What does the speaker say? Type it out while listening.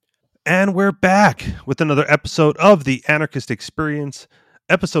And we're back with another episode of the Anarchist Experience,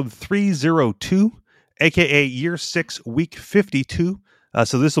 episode 302, aka year 6, week 52.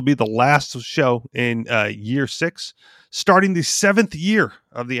 So this will be the last show in year 6, starting the 7th year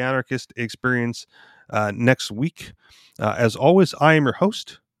of the Anarchist Experience next week. As always, I am your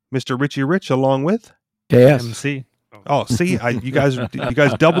host, Mr. Richie Rich, along with MC. Oh, see, you guys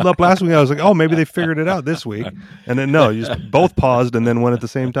doubled up last week. I was like, oh, maybe they figured it out this week, and then no, you just both paused and then went at the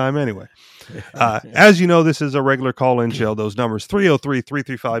same time anyway. As you know, this is a regular call-in show. Those numbers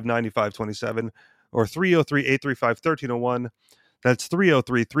 303-335-9527 or 303-835-1301. That's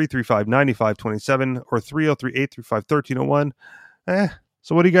 303-335-9527 or 303-835-1301.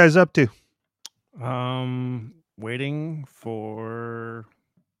 So what are you guys up to? Waiting for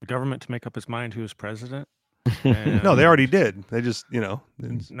the government to make up its mind who's president. No, they already did. They just, no,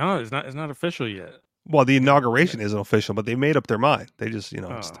 it's not official yet. Well, the inauguration isn't official, but they made up their mind. They just,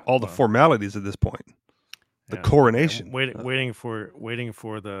 it's all the formalities at this point. The coronation. Waiting for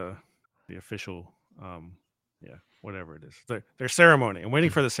the official, whatever it is, their ceremony. I'm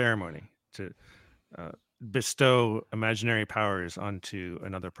waiting for the ceremony to bestow imaginary powers onto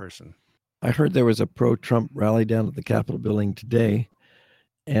another person. I heard there was a pro-Trump rally down at the Capitol building today,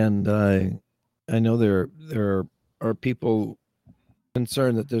 and I know there are people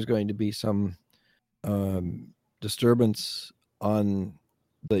concerned that there's going to be some disturbance on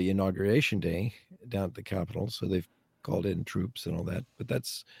the inauguration day down at the Capitol, so they've called in troops and all that. But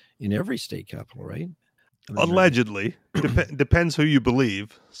that's in every state capital, right? Allegedly. Depends who you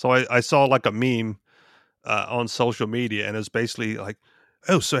believe. So I saw like a meme on social media, and it's basically like,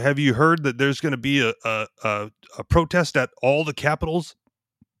 oh, so have you heard that there's going to be a protest at all the capitals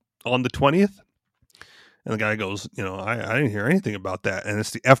on the 20th? And the guy goes, I didn't hear anything about that. And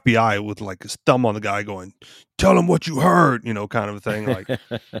it's the FBI with like his thumb on the guy going, tell him what you heard, kind of a thing. Like,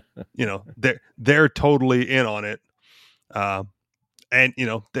 they're totally in on it. And,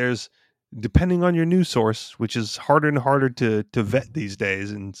 there's, depending on your news source, which is harder and harder to vet these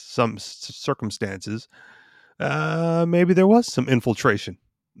days in some circumstances, maybe there was some infiltration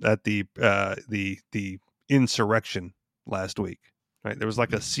at the insurrection last week. Right, there was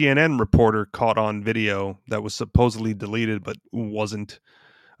like a CNN reporter caught on video that was supposedly deleted, but wasn't,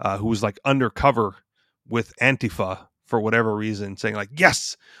 who was like undercover with Antifa for whatever reason, saying like,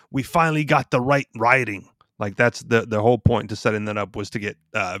 yes, we finally got the right rioting. Like that's the whole point to setting that up, was to get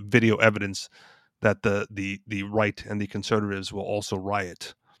video evidence that the right and the conservatives will also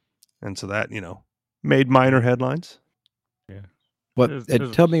riot. And so that, made minor headlines. Yeah.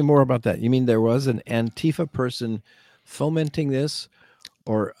 Tell me more about that. You mean there was an Antifa person fomenting this?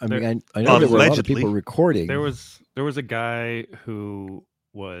 Or I know there were a lot of people recording. There was a guy who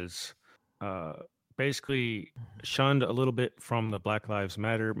was basically shunned a little bit from the Black Lives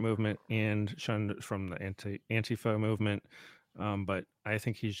Matter movement and shunned from the Antifa movement, but I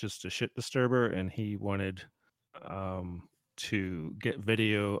think he's just a shit disturber, and he wanted to get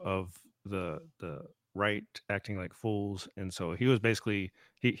video of the right acting like fools, and so he was basically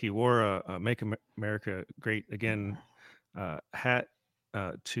he wore a Make America Great Again hat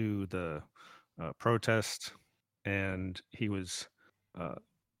to the protest, and he was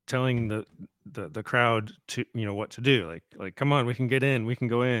telling the crowd to what to do, like come on, we can get in, we can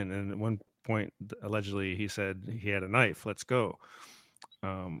go in. And at one point, allegedly, he said he had a knife, let's go.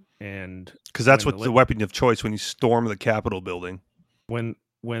 And because that's what the weapon of choice when you storm the Capitol building. When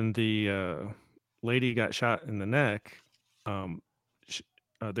the lady got shot in the neck,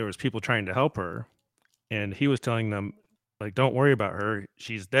 there was people trying to help her, and he was telling them, like, don't worry about her,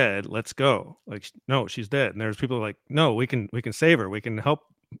 she's dead, let's go. Like, no, she's dead. And there's people like, no, we can save her, we can help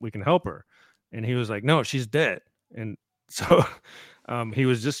her. And he was like, no, she's dead. And so he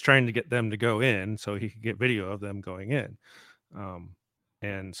was just trying to get them to go in so he could get video of them going in.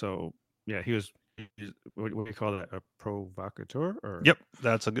 And so he was, what do you call that, a provocateur? Or yep,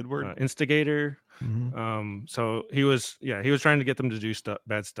 that's a good word. Instigator. Mm-hmm. So he was trying to get them to do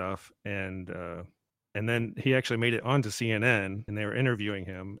bad stuff, and then he actually made it onto CNN, and they were interviewing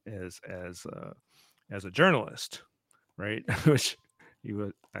him as a journalist, right? Which he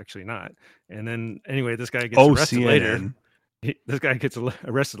was actually not. And then anyway, this guy gets arrested later. This guy gets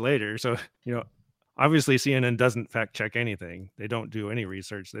arrested later. So obviously CNN doesn't fact check anything. They don't do any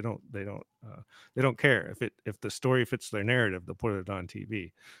research. They don't care if the story fits their narrative. They'll put it on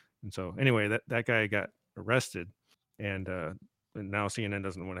TV. And so anyway, that guy got arrested, and now CNN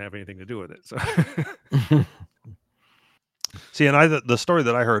doesn't want to have anything to do with it. So, see, and the story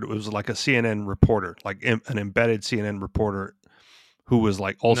that I heard, it was like a CNN reporter, like an embedded CNN reporter, who was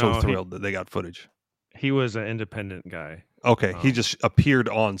like also thrilled that they got footage. He was an independent guy. Okay, he just appeared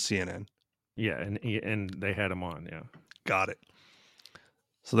on CNN. Yeah, and they had him on. Yeah, got it.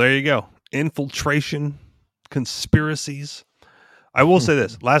 So there you go. Infiltration, conspiracies. I will say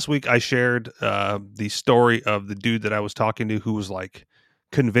this. Last week I shared the story of the dude that I was talking to who was like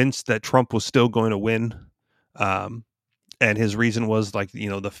convinced that Trump was still going to win. And his reason was like,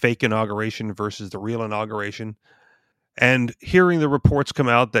 the fake inauguration versus the real inauguration. And hearing the reports come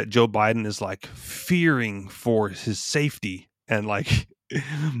out that Joe Biden is like fearing for his safety and like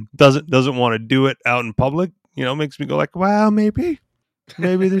doesn't want to do it out in public, makes me go like, wow, maybe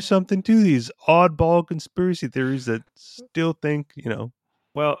there's something to these oddball conspiracy theories that still think,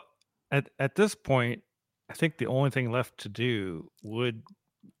 Well, at this point, I think the only thing left to do would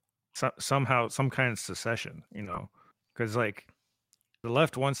somehow some kind of secession, because like the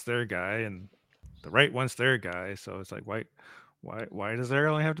left wants their guy and the right wants their guy, so it's like why does there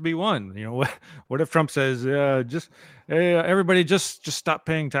only have to be one? What if Trump says, everybody just stop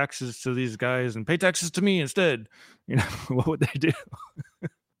paying taxes to these guys and pay taxes to me instead? What would they do?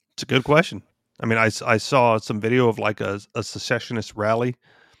 It's a good question. I mean, I saw some video of like a secessionist rally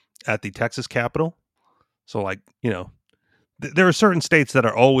at the Texas Capitol. So like, there are certain states that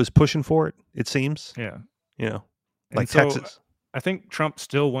are always pushing for it, it seems. Yeah. Like Texas. I think Trump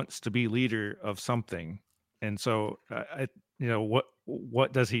still wants to be leader of something. And so,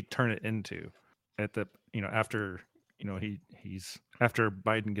 what does he turn it into at the, after, he's after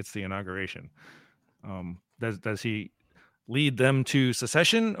Biden gets the inauguration? Does he lead them to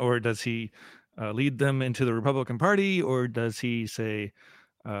secession, or does he lead them into the Republican Party, or does he say,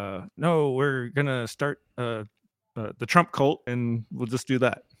 no, we're going to start the Trump cult and we'll just do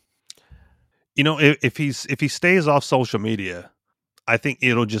that? If he stays off social media, I think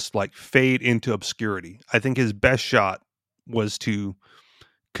it'll just like fade into obscurity. I think his best shot was to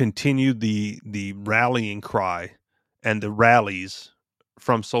continue the rallying cry and the rallies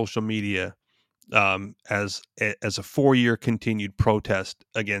from social media as a 4-year continued protest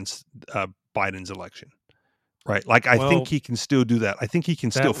against Biden's election. Right. Like, I think he can still do that. I think he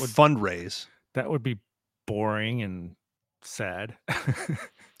can still fundraise. That would be boring and sad.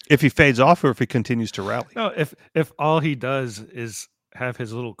 If he fades off or if he continues to rally. No, if all he does is have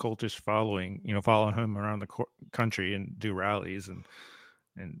his little cultish following, following him around the country and do rallies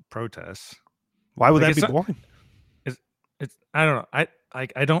and protests. Why would that be boring? It's I don't know.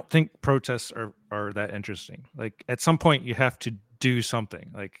 I don't think protests are that interesting. Like, at some point you have to do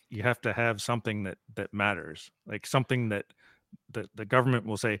something. Like, you have to have something that matters. Like, something that the government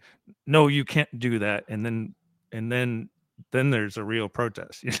will say, no, you can't do that, and then there's a real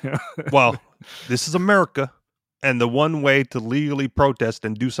protest. Well, this is America, and the one way to legally protest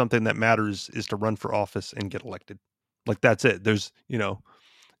and do something that matters is to run for office and get elected. Like, that's it. There's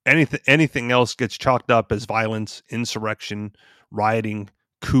anything else gets chalked up as violence, insurrection, rioting,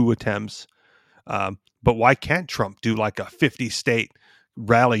 coup attempts. But why can't Trump do like a 50-state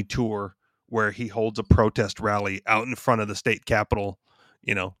rally tour where he holds a protest rally out in front of the state capitol,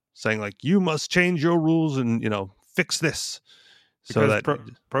 saying like, you must change your rules and, fix this. Because so that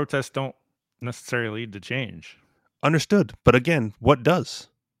protests don't necessarily lead to change. Understood. But again, what does,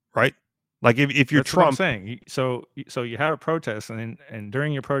 right? Like, if you're That's Trump, what I'm saying. So you have a protest, and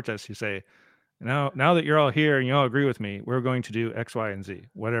during your protest you say, now that you're all here and you all agree with me, we're going to do X, Y, and Z,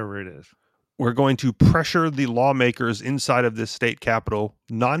 whatever it is. We're going to pressure the lawmakers inside of this state capitol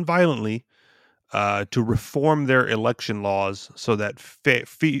non-violently to reform their election laws so that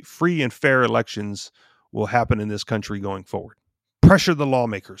free and fair elections will happen in this country going forward. Pressure the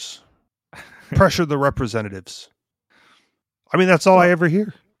lawmakers. Pressure the representatives. I mean, that's all I ever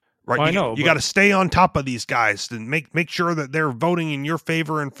hear. Right? Well, I know. You got to stay on top of these guys and make sure that they're voting in your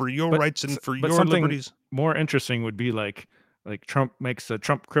favor and for your rights and for your liberties. More interesting would be like Trump makes a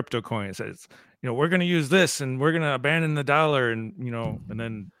Trump crypto coin and says, we're going to use this and we're going to abandon the dollar, and and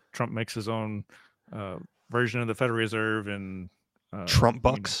then Trump makes his own version of the Federal Reserve and Trump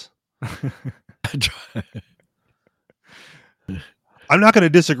bucks. I'm not going to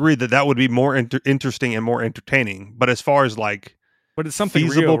disagree that would be more interesting and more entertaining, but as far as like, but it's something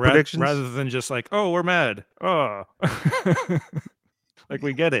feasible real predictions rather than just like, oh, we're mad. Oh, like,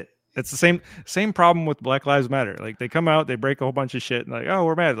 we get it. It's the same problem with Black Lives Matter. Like, they come out, they break a whole bunch of shit, and like, oh,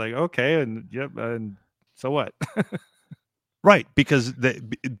 we're mad. Like, okay, and yep, and so what? Right, because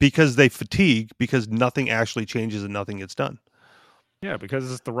they fatigue because nothing actually changes and nothing gets done. Yeah,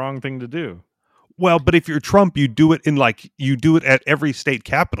 because it's the wrong thing to do. Well, but if you're Trump, you do it at every state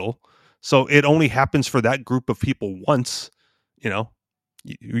capital, so it only happens for that group of people once.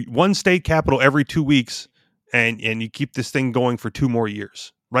 One state capital every 2 weeks, and you keep this thing going for 2 more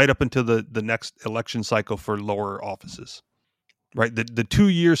years, right up until the next election cycle for lower offices. right? The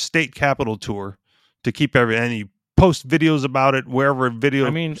 2-year state capital tour to keep and you post videos about it wherever video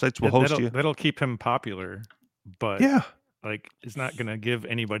sites will host you. That'll keep him popular, but Yeah. like it's not going to give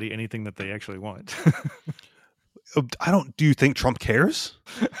anybody anything that they actually want. Do you think Trump cares?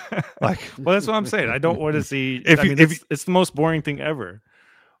 Like, well, that's what I'm saying. I don't want to see. It's the most boring thing ever.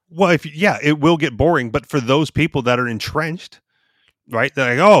 Well, it will get boring, but for those people that are entrenched, right?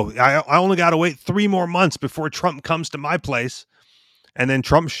 They're like, oh, I only got to wait 3 more months before Trump comes to my place. And then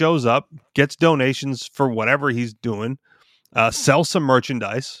Trump shows up, gets donations for whatever he's doing, sells some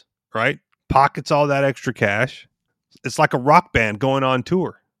merchandise, right? Pockets all that extra cash. It's like a rock band going on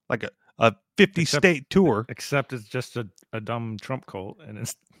tour, like a 50-state tour. Except it's just a dumb Trump cult, and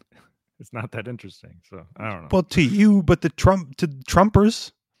it's not that interesting. So I don't know. Well, to you, but to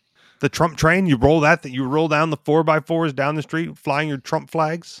Trumpers, the Trump train, you roll down the 4x4s down the street, flying your Trump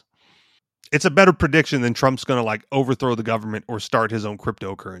flags. It's a better prediction than Trump's going to like overthrow the government or start his own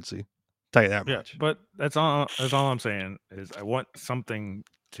cryptocurrency. Tell you that much. But that's all I'm saying is I want something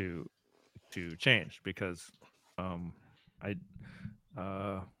to change because I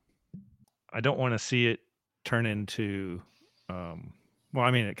don't want to see it turn into well,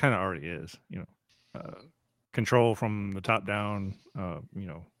 I mean it kind of already is, control from the top down,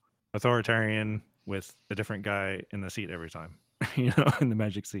 authoritarian with a different guy in the seat every time, in the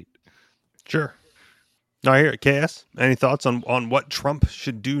magic seat. Sure. I hear it. KS, any thoughts on what Trump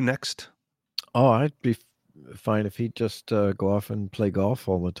should do next? Oh, I'd be fine if he'd just go off and play golf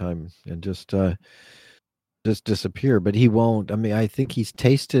all the time and just disappear. But he won't. I mean, I think he's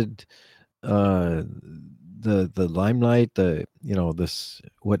tasted the limelight. This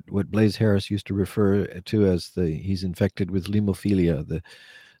what Blaze Harris used to refer to as he's infected with limophilia.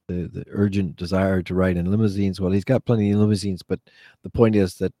 The urgent desire to ride in limousines. Well, he's got plenty of limousines, but the point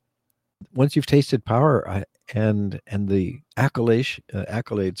is that once you've tasted power and the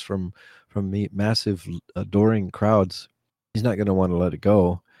accolades from the massive adoring crowds, he's not going to want to let it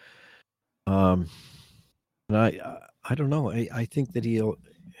go. And I don't know. I think that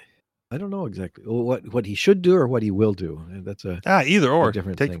I don't know exactly what he should do or what he will do. That's either or.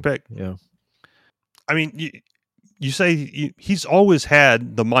 Different Take thing. your pick. Yeah. I mean, you say he's always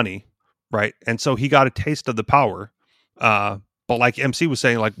had the money, right? And so he got a taste of the power. But like MC was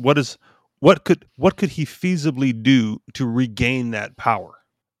saying, like what could he feasibly do to regain that power,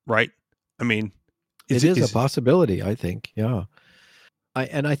 right? I mean, it is a possibility, I think. Yeah.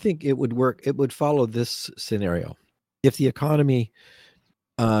 I think it would work. It would follow this scenario. If the economy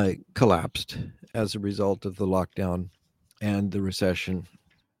collapsed as a result of the lockdown and the recession,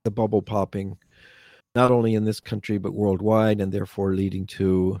 the bubble popping, not only in this country but worldwide, and therefore leading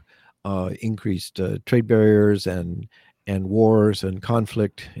to increased trade barriers and wars and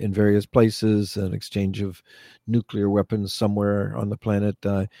conflict in various places, and exchange of nuclear weapons somewhere on the planet.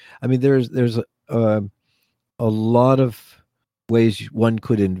 I mean, there's a lot of ways one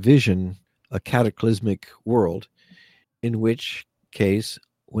could envision a cataclysmic world, in which case,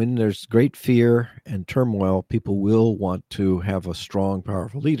 when there's great fear and turmoil, people will want to have a strong,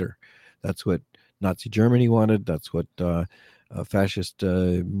 powerful leader. That's what Nazi Germany wanted. That's what fascist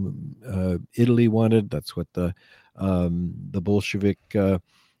Italy wanted. That's what the Bolshevik era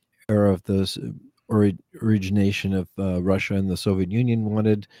of the origination of Russia and the Soviet Union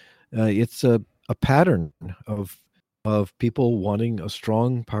wanted. It's a pattern of people wanting a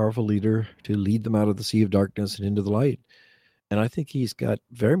strong, powerful leader to lead them out of the sea of darkness and into the light. And I think he's got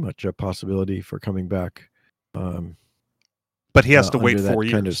very much a possibility for coming back. But he has to wait 4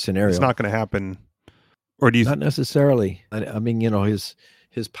 years. Kind of scenario. It's not going to happen. Or do you? Not necessarily. I mean,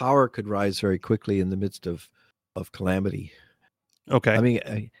 his power could rise very quickly in the midst of calamity. Okay. I mean,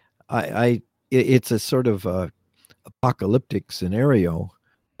 it's a sort of apocalyptic scenario,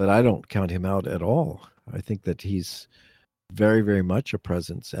 but I don't count him out at all. I think that he's very, very much a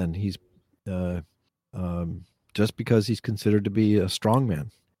presence, and he's just because he's considered to be a strong man,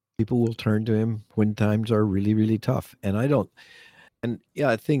 people will turn to him when times are really, really tough. And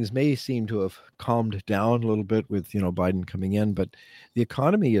yeah, things may seem to have calmed down a little bit with Biden coming in, but the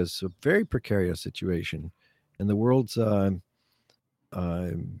economy is a very precarious situation, and the world's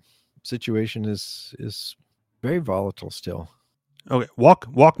situation is very volatile still. Okay,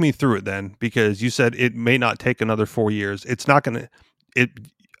 walk me through it then, because you said it may not take another 4 years. It's not going to.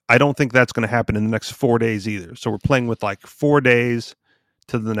 I don't think that's going to happen in the next 4 days either. So we're playing with like 4 days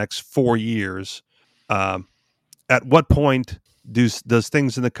to the next 4 years. At what point does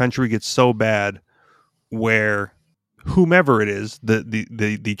things in the country get so bad where whomever it is,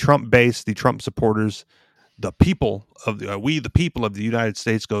 the Trump base, the Trump supporters, the people of the people of the United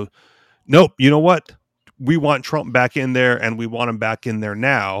States go, nope, you know what? we want Trump back in there and we want him back in there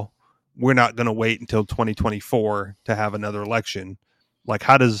now. We're not going to wait until 2024 to have another election. Like,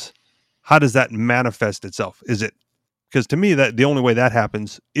 how does that manifest itself? Is it, because to me that the only way that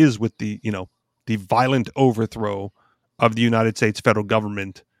happens is with the violent overthrow of the United States federal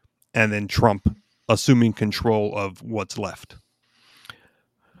government and then Trump assuming control of what's left.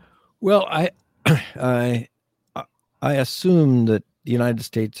 Well, I assume that the United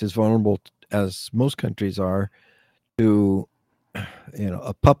States is vulnerable, as most countries are, to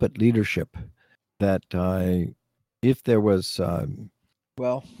a puppet leadership. That if there was,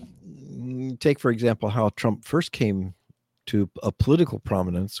 take for example how Trump first came to a political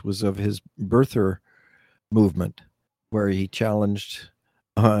prominence was of his birther movement, where he challenged,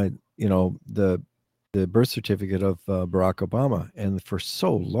 the birth certificate of Barack Obama, and for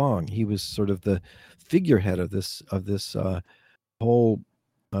so long he was sort of the figurehead of this whole.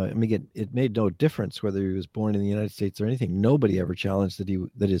 It made no difference whether he was born in the United States or anything. Nobody ever challenged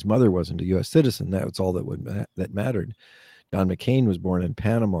that his mother wasn't a U.S. citizen. That was all that mattered. John McCain was born in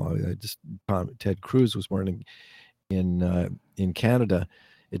Panama. Ted Cruz was born in Canada.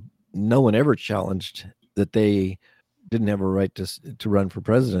 No one ever challenged that they didn't have a right to run for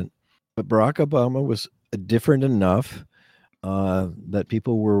president. But Barack Obama was different enough that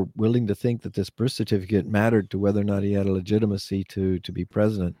people were willing to think that this birth certificate mattered to whether or not he had a legitimacy to be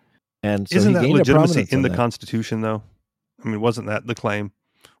president. And so isn't he that gained legitimacy in the that. Constitution, though? I mean, wasn't that the claim?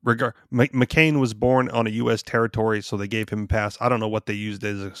 McCain was born on a U.S. territory, so they gave him a pass. I don't know what they used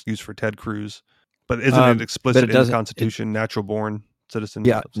as an excuse for Ted Cruz, but isn't it explicit in the Constitution? Natural born citizen.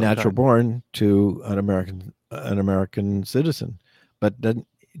 Yeah, natural born to an American citizen, but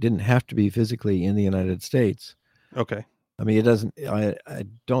didn't have to be physically in the United States. Okay. I mean, it doesn't. I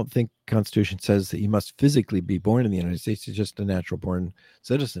don't think the Constitution says that you must physically be born in the United States. You're just a natural born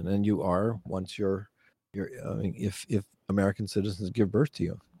citizen, and you are once you're. If American citizens give birth to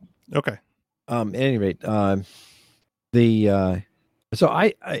you. Okay. At any rate, so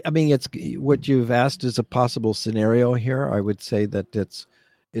I mean, it's what you've asked is a possible scenario here. I would say that it's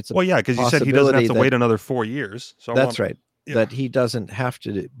well, yeah, because you said he doesn't have to wait another 4 years. So that's right. Yeah. That he doesn't have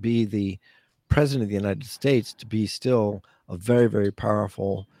to be the president of the United States to be still a very, very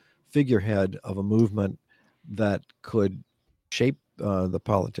powerful figurehead of a movement that could shape the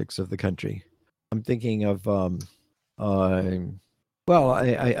politics of the country. I'm thinking of I'm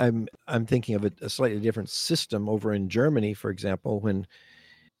thinking of a slightly different system over in Germany, for example. When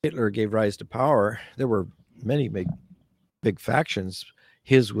Hitler gave rise to power, there were many big factions.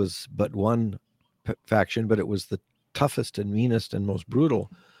 His was but one faction, but it was the toughest and meanest and most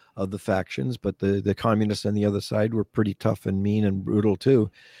brutal of the factions. But the communists on the other side were pretty tough and mean and brutal too,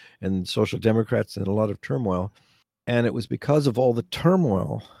 and social democrats in a lot of turmoil. And it was because of all the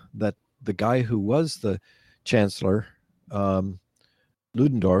turmoil that the guy who was the chancellor,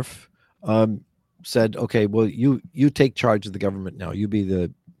 Ludendorff, said, "Okay, well, you take charge of the government now. You be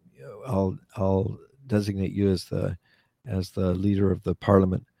the. I'll designate you as the leader of the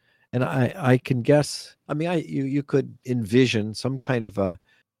parliament." And I can guess. I mean, you could envision some kind of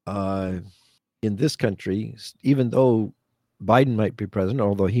in this country, even though Biden might be president,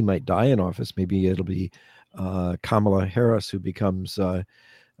 although he might die in office, maybe it'll be Kamala Harris who becomes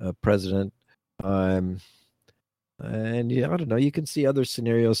president. And yeah, I don't know. You can see other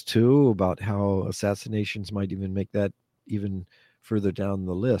scenarios too about how assassinations might even make that even further down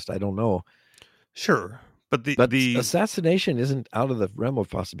the list. I don't know. Sure, but the assassination isn't out of the realm of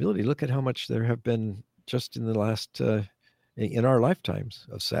possibility. Look at how much there have been just in the last in our lifetimes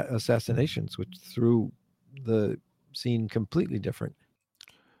of assassinations, which threw the scene completely different.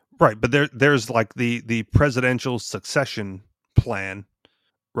 Right, but there's like the presidential succession plan.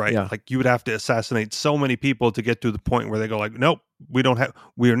 Right. Yeah. Like you would have to assassinate so many people to get to the point where they go like, nope, we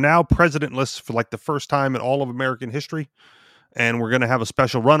are now presidentless for like the first time in all of American history. And we're going to have a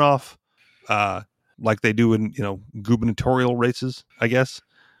special runoff, like they do in, gubernatorial races, I guess.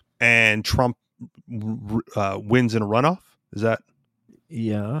 And Trump wins in a runoff. Is that?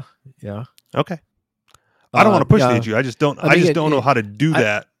 Yeah. Yeah. Okay. I don't want to push the issue. I just don't know how to do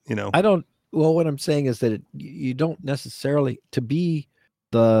that. I don't. Well, what I'm saying is that you don't necessarily to be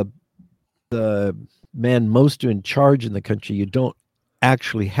the man most in charge in the country, you don't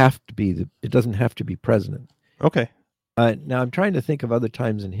actually have to be it doesn't have to be president. Okay. Now I'm trying to think of other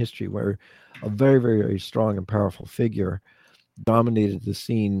times in history where a very, very, very strong and powerful figure dominated the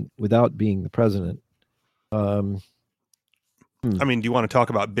scene without being the president. I mean, do you want to talk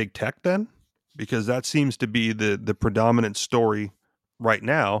about big tech then? Because that seems to be the predominant story right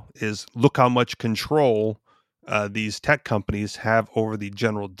now is look how much control these tech companies have over the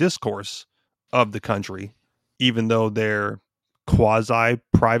general discourse of the country, even though they're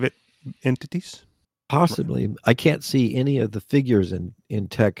quasi-private entities? Possibly. I can't see any of the figures in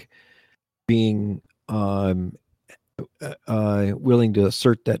tech being willing to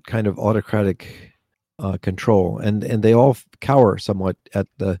assert that kind of autocratic control, and they all cower somewhat at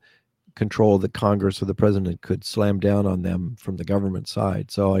the control that Congress or the president could slam down on them from the government side.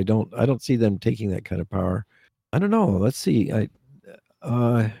 So I don't see them taking that kind of power. I don't know. Let's see.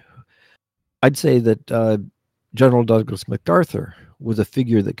 I'd say that General Douglas MacArthur was a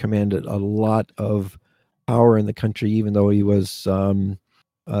figure that commanded a lot of power in the country, even though he was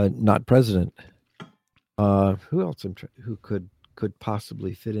not president. Who else? Who could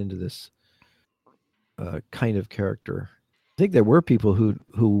possibly fit into this kind of character? I think there were people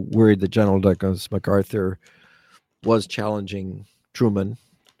who worried that General Douglas MacArthur was challenging Truman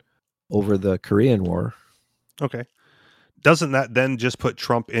over the Korean War. Okay. Doesn't that then just put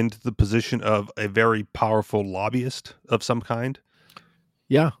Trump into the position of a very powerful lobbyist of some kind?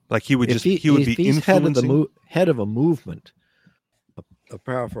 Yeah, like he would if be influencing. head of a movement, a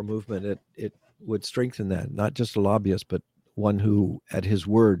powerful movement. It would strengthen that, not just a lobbyist, but one who, at his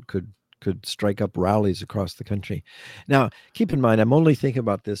word, could strike up rallies across the country. Now, keep in mind, I'm only thinking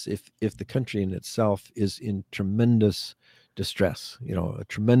about this if the country in itself is in tremendous distress, a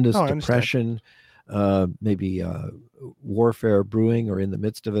tremendous depression, maybe warfare brewing or in the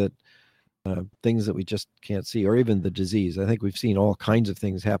midst of it, things that we just can't see, or even the disease. I think we've seen all kinds of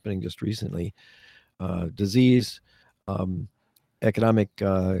things happening just recently. Disease, economic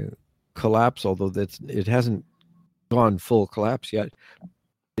collapse, although it hasn't gone full collapse yet.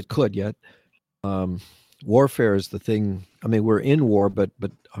 It could yet. Warfare is the thing. I mean, we're in war, but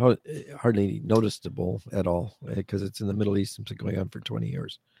hardly noticeable at all because it's in the Middle East. It's been going on for 20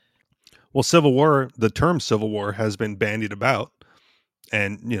 years. Well, civil war, the term civil war has been bandied about,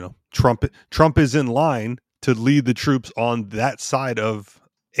 and Trump is in line to lead the troops on that side of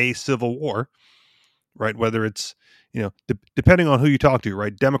a civil war, right? Whether it's depending on who you talk to,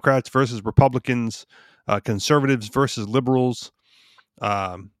 right? Democrats versus Republicans, conservatives versus liberals.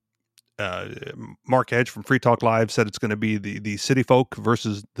 Mark Edge from Free Talk Live said it's going to be the city folk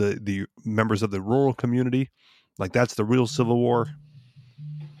versus the members of the rural community. Like, that's the real civil war.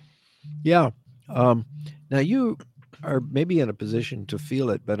 Yeah. Now you are maybe in a position to feel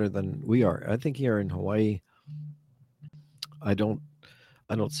it better than we are. I think here in Hawaii, I don't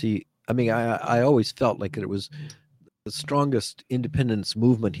see. I mean, I always felt like it was the strongest independence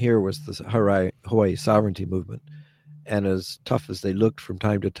movement here was the Hawaii sovereignty movement. And as tough as they looked from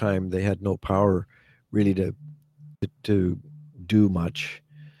time to time, they had no power really to do much,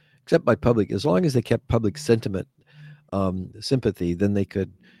 except by public. As long as they kept public sentiment, sympathy, then they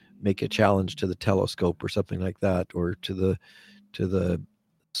could make a challenge to the telescope or something like that, or to the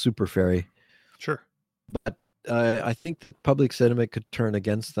super ferry. Sure. But I think public sentiment could turn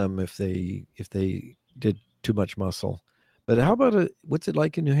against them if they did too much muscle. But how about what's it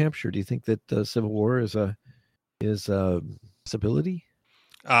like in New Hampshire? Do you think that the Civil War is a possibility?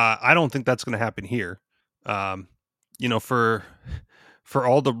 I don't think that's going to happen here. For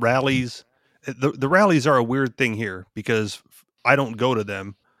all the rallies, the rallies are a weird thing here because I don't go to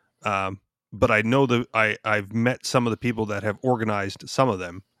them, but I know I've met some of the people that have organized some of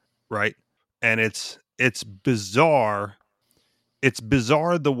them, right? And it's bizarre. It's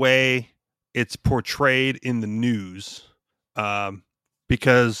bizarre the way it's portrayed in the news,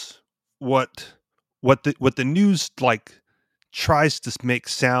 because what the news tries to make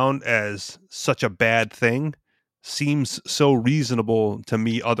sound as such a bad thing seems so reasonable to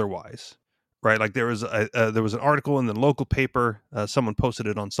me otherwise, right? Like, there was an article in the local paper, someone posted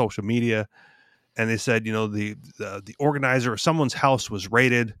it on social media, and they said, the organizer of someone's house was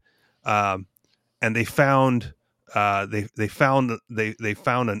raided, and they found they found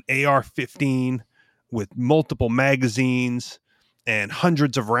an AR-15 with multiple magazines and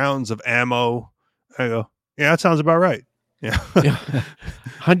hundreds of rounds of ammo. I go, yeah, that sounds about right. Yeah.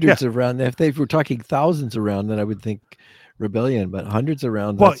 Hundreds of rounds. If they were talking thousands of rounds, then I would think rebellion. But hundreds of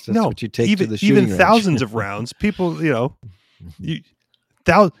rounds, that's just what you take to the shooting range. Even thousands of rounds. People, they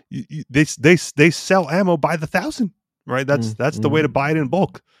sell ammo by the thousand, right? That's the way to buy it in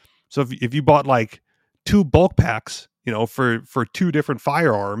bulk. So if you bought like 2 bulk packs, for 2 different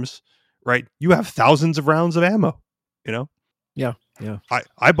firearms, right, you have thousands of rounds of ammo. Yeah.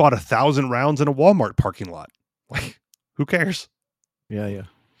 I bought 1,000 rounds in a Walmart parking lot. Like, who cares? Yeah.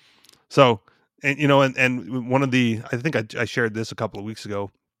 So, and one of the, I think I shared this a couple of weeks ago,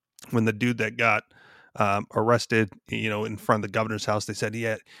 when the dude that got arrested, in front of the governor's house, they said he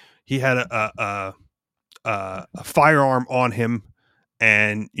had a firearm on him,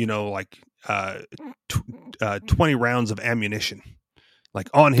 and 20 rounds of ammunition, like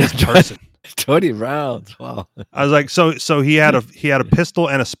on his person. 20 rounds. Wow. I was like, so he had a pistol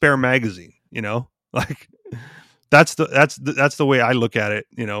and a spare magazine, like that's the way I look at it.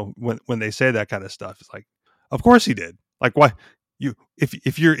 When they say that kind of stuff, it's like, of course he did. Like, why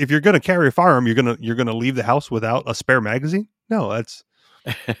if you're going to carry a firearm, you're going to leave the house without a spare magazine? No, that's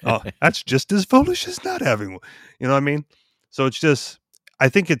just as foolish as not having one. You know what I mean? So it's just, I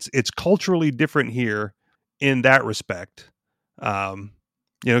think it's culturally different here in that respect.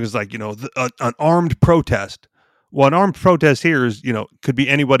 Because an armed protest. Well, an armed protest here is, could be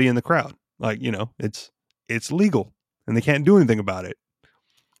anybody in the crowd. Like, it's legal and they can't do anything about it.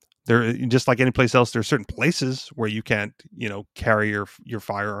 They're just like any place else. There are certain places where you can't, carry your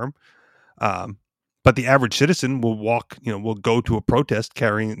firearm. But the average citizen will will go to a protest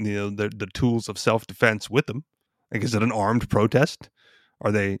carrying, the tools of self-defense with them. Like, is it an armed protest?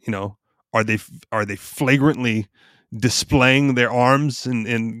 Are they flagrantly displaying their arms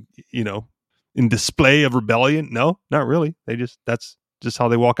in display of rebellion? No, not really. That's just how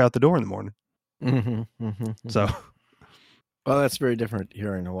they walk out the door in the morning. Mm-hmm, mm-hmm. So, well, that's very different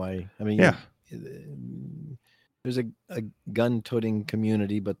here in Hawaii. I mean, yeah, there's a gun-toting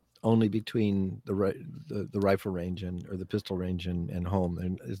community, but only between the rifle range or the pistol range and home.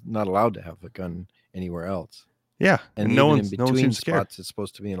 And it's not allowed to have a gun anywhere else. Yeah, and no one's in between spots. It's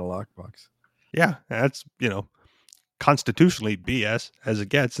supposed to be in a lockbox. Yeah, that's constitutionally BS as it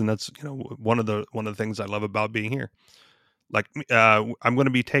gets, and that's one of the things I love about being here. Like, I'm going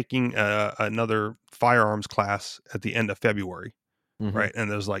to be taking another firearms class at the end of February, mm-hmm. right? And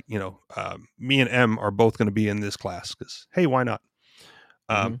there's like me and M are both going to be in this class because, hey, why not?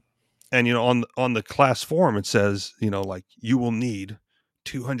 Mm-hmm. And on the class form it says like you will need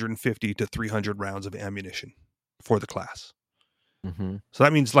 250 to 300 rounds of ammunition for the class. Mm-hmm. So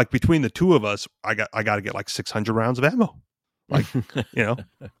that means, like, between the two of us, I got to get like 600 rounds of ammo. Like,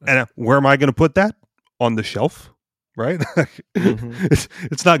 and where am I going to put that? On the shelf, right? Mm-hmm.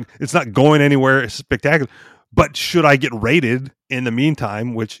 It's not going anywhere spectacular. But should I get raided in the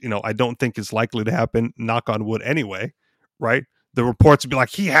meantime, which I don't think is likely to happen, knock on wood anyway, right? The reports would be like,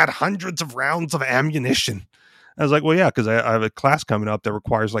 he had hundreds of rounds of ammunition. I was like, well, yeah, because I have a class coming up that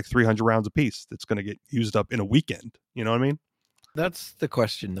requires like 300 rounds apiece. That's going to get used up in a weekend. You know what I mean? That's the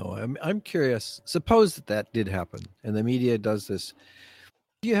question, though. I'm curious. Suppose that did happen, and the media does this.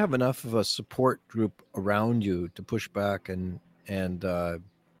 Do you have enough of a support group around you to push back and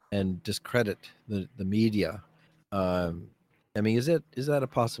discredit the media? I mean, is that a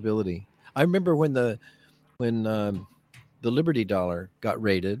possibility? I remember when the Liberty Dollar got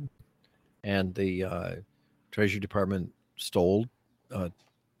raided, and the Treasury Department stole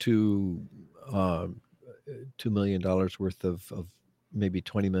 $2 million worth of maybe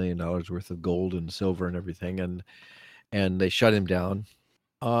 $20 million worth of gold and silver and everything, and they shut him down.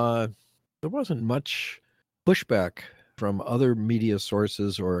 There wasn't much pushback from other media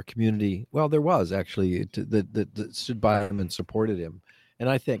sources or a community. Well, there was actually that stood by him and supported him, and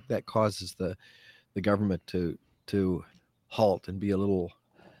I think that causes the government to halt and be a little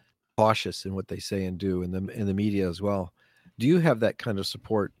cautious in what they say and do, in the media as well. Do you have that kind of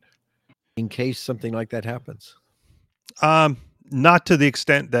support in case something like that happens? Not to the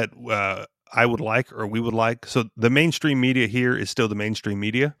extent that I would like or we would like. So the mainstream media here is still the mainstream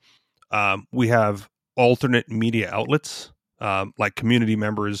media. We have alternate media outlets, like community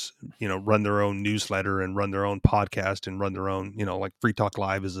members, run their own newsletter and run their own podcast and run their own, like Free Talk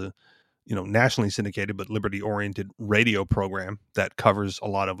Live is a, nationally syndicated but liberty-oriented radio program that covers a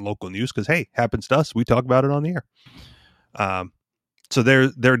lot of local news because, hey, happens to us. We talk about it on the air. So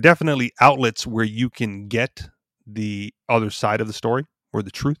there are definitely outlets where you can get the other side of the story or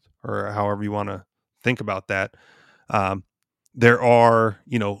the truth or however you want to think about that. There are,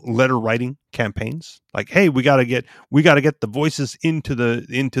 letter writing campaigns like, hey, we got to get the voices into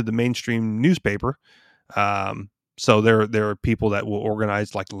the mainstream newspaper. So there are people that will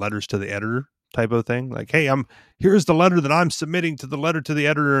organize like letters to the editor type of thing. Like, hey, here's the letter that I'm submitting to the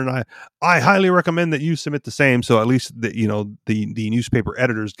editor, and I highly recommend that you submit the same. So at least the newspaper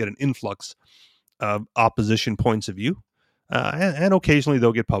editors get an influx of opposition points of view, and occasionally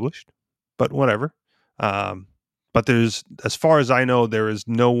they'll get published, but whatever. But as far as I know, there is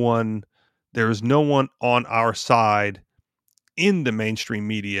no one on our side in the mainstream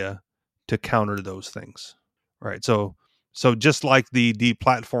media to counter those things. Right. So just like the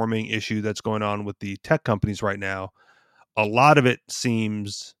deplatforming issue that's going on with the tech companies right now, a lot of it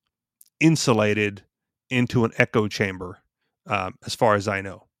seems insulated into an echo chamber, as far as I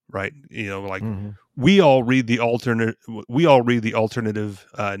know. Right. Like, mm-hmm. we all read the alternative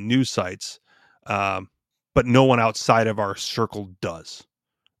news sites, but no one outside of our circle does.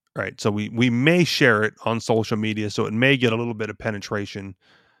 Right. So we may share it on social media, so it may get a little bit of penetration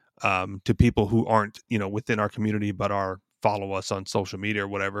to people who aren't, within our community, but follow us on social media or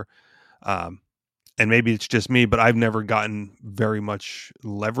whatever. And maybe it's just me, but I've never gotten very much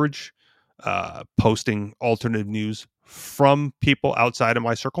leverage posting alternative news from people outside of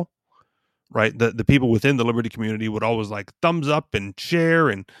my circle. Right. The people within the Liberty community would always like thumbs up and share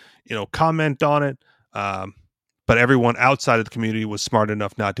and, comment on it. But everyone outside of the community was smart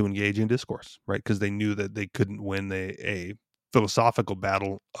enough not to engage in discourse, right? Because they knew that they couldn't win a philosophical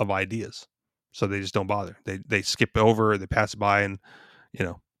battle of ideas. So they just don't bother. They skip over, they pass by, and,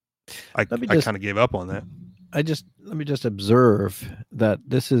 I kind of gave up on that. Let me just observe that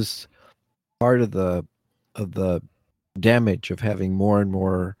this is part of the damage of having more and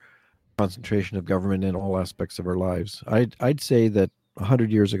more concentration of government in all aspects of our lives. I'd say that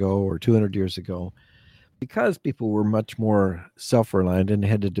 100 years ago or 200 years ago, because people were much more self-reliant and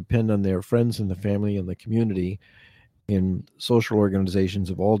had to depend on their friends and the family and the community in social organizations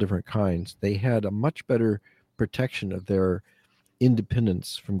of all different kinds, they had a much better protection of their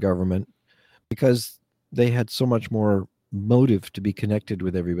independence from government because they had so much more motive to be connected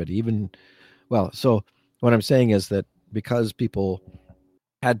with everybody. So what I'm saying is that because people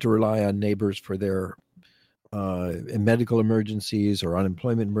had to rely on neighbors for their medical emergencies or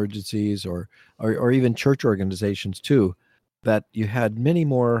unemployment emergencies or even church organizations too, that you had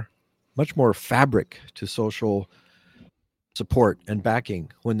much more fabric to social support and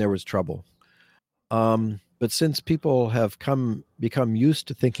backing when there was trouble. But since people have become used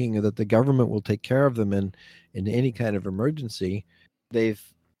to thinking that the government will take care of them in any kind of emergency, they've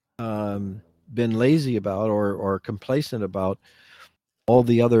been lazy about or complacent about all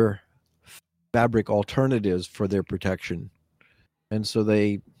the other fabric alternatives for their protection, and so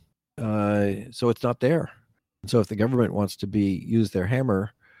so it's not there. So if the government wants to use their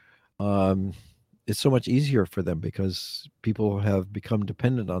hammer, it's so much easier for them because people have become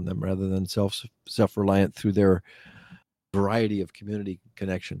dependent on them rather than self-reliant through their variety of community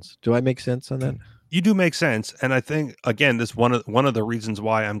connections. Do I make sense on that? You do make sense, and I think again, this one of the reasons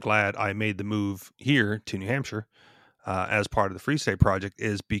why I'm glad I made the move here to New Hampshire as part of the Free State Project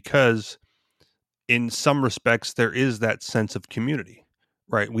is because, in some respects, there is that sense of community.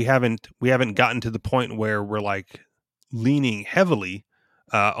 Right? We haven't gotten to the point where we're like leaning heavily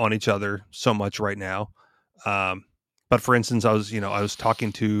on each other so much right now. But for instance, I was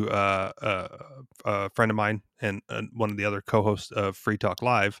talking to a friend of mine and one of the other co-hosts of Free Talk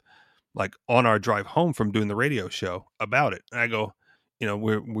Live, like on our drive home from doing the radio show about it. And I go,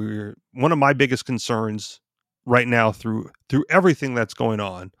 we're one of my biggest concerns right now through everything that's going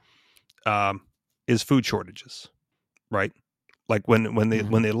on is food shortages, right? Like when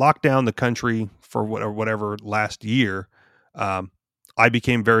they locked down the country for whatever last year, I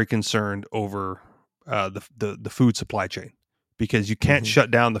became very concerned over the food supply chain because you can't shut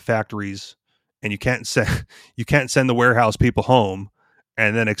down the factories and you can't send the warehouse people home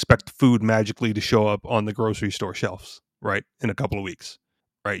and then expect food magically to show up on the grocery store shelves, right, in a couple of weeks,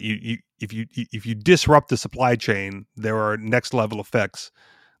 right? If you disrupt the supply chain, there are next level effects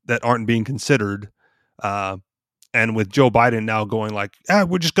that aren't being considered. And with Joe Biden now going like,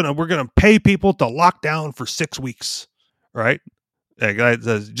 we're gonna pay people to lock down for 6 weeks, right? That guy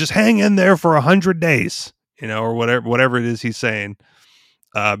says, just hang in there for 100 days, or whatever it is he's saying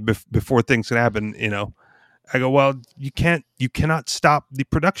before things can happen. I go, well, you cannot stop the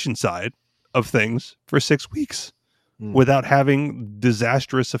production side of things for 6 weeks without having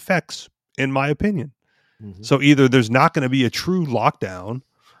disastrous effects, in my opinion. So either there's not going to be a true lockdown,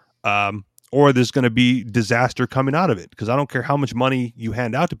 or there's going to be disaster coming out of it. Because I don't care how much money you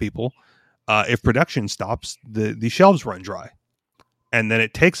hand out to people, if production stops, the shelves run dry, and then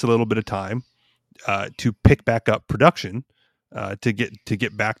it takes a little bit of time to pick back up production to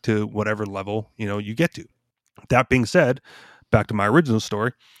get back to whatever level you get to. That being said, back to my original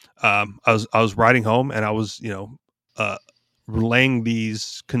story, I was riding home and I was relaying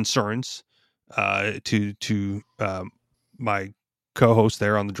these concerns to my co-host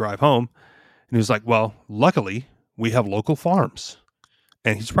there on the drive home, and he was like, "Well, luckily we have local farms,"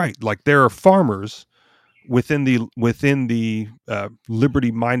 and he's right. Like there are farmers within the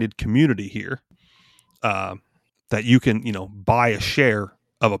liberty-minded community here that you can buy a share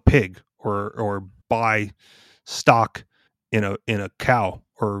of a pig or buy stock in a cow,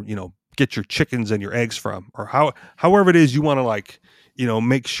 or get your chickens and your eggs from, or however it is you want to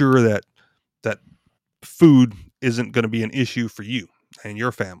make sure that food isn't going to be an issue for you and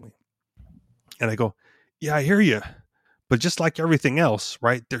your family. And I go, yeah, I hear you. But just like everything else,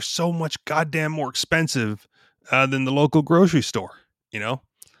 right? They're so much goddamn more expensive than the local grocery store, you know?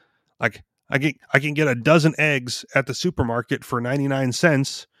 Like I can get a dozen eggs at the supermarket for 99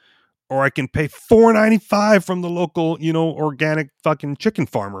 cents, or I can pay $4.95 from the local, organic fucking chicken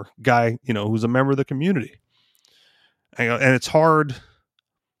farmer guy, who's a member of the community. And it's hard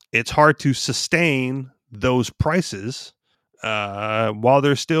to sustain those prices while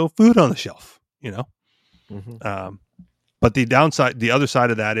there's still food on the shelf, Mm-hmm. But the other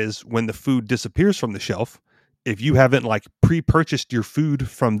side of that is when the food disappears from the shelf, if you haven't like pre-purchased your food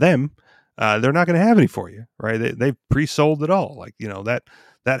from them, they're not going to have any for you, right? They've pre-sold it all. Like,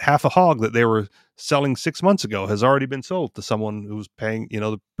 that half a hog that they were selling 6 months ago has already been sold to someone who's paying,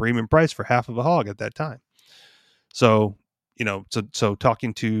 the premium price for half of a hog at that time. So, so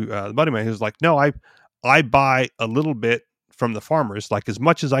talking to the buddy man, he was like, no, I buy a little bit from the farmers, like as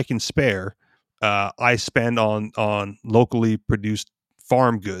much as I can spare. I spend on locally produced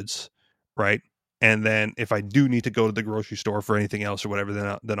farm goods, right? And then if I do need to go to the grocery store for anything else or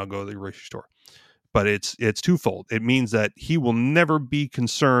whatever, then I'll go to the grocery store. But it's twofold. It means that he will never be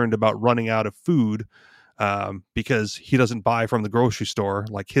concerned about running out of food because he doesn't buy from the grocery store.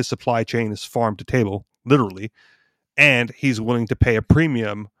 Like his supply chain is farm to table, literally, and he's willing to pay a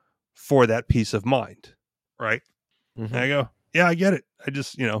premium for that peace of mind, right? Mm-hmm. And I go, yeah, I get it. I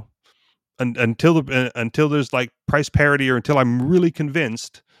just, until there's like price parity, or until I'm really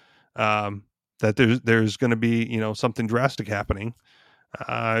convinced that there's going to be something drastic happening,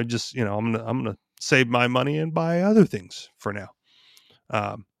 just I'm gonna save my money and buy other things for now.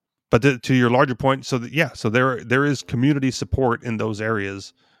 But to your larger point, so there is community support in those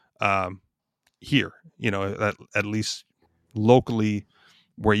areas here, at least locally,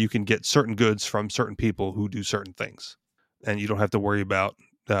 where you can get certain goods from certain people who do certain things, and you don't have to worry about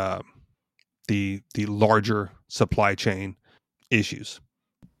the larger supply chain issues.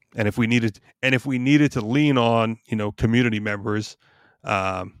 And if we needed to lean on community members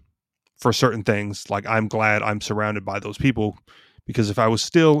for certain things, like I'm glad I'm surrounded by those people, because if I was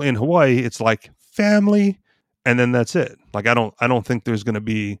still in Hawaii, it's like family, and then that's it. Like I don't think there's going to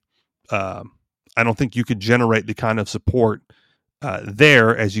be I don't think you could generate the kind of support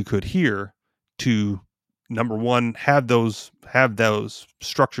there as you could here to, number one, have those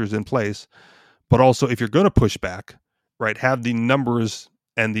structures in place, but also if you're going to push back, right, have the numbers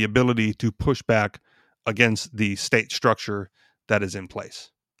and the ability to push back against the state structure that is in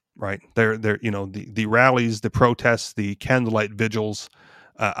place, right? The rallies, the protests, the candlelight vigils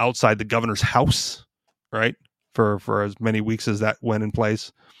outside the governor's house, right, for as many weeks as that went in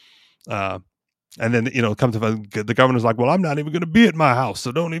place. And then, come to the governor's like, well, I'm not even going to be at my house,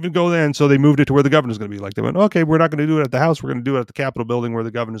 so don't even go there. And so they moved it to where the governor's going to be. Like they went, okay, we're not going to do it at the house. We're going to do it at the Capitol building where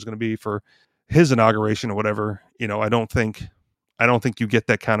the governor's going to be for his inauguration or whatever. I don't think you get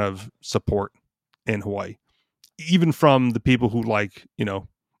that kind of support in Hawaii, even from the people who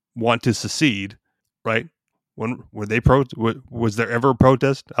want to secede, right? When were they was there ever a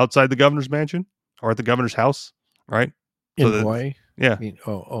protest outside the governor's mansion or at the governor's house, right? In Hawaii? Yeah. I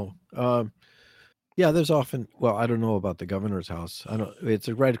mean, yeah, there's often, well, I don't know about the governor's house. It's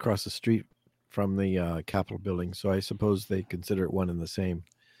right across the street from the Capitol building, so I suppose they consider it one and the same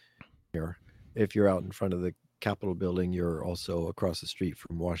here. If you're out in front of the Capitol building, you're also across the street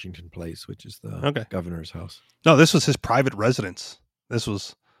from Washington Place, which is the governor's house. No, this was his private residence. This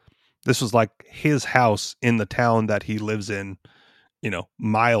was like his house in the town that he lives in,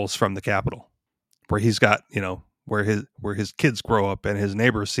 miles from the Capitol, where he's got, where his kids grow up and his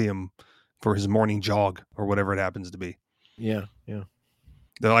neighbors see him for his morning jog or whatever it happens to be. Yeah, yeah.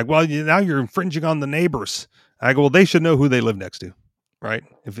 They're like, well, now you're infringing on the neighbors. I go, well, they should know who they live next to, right?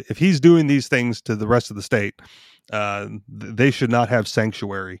 If he's doing these things to the rest of the state, they should not have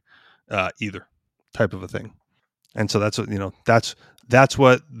sanctuary either, type of a thing. And so that's what that's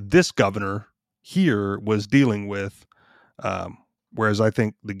what this governor here was dealing with. Whereas I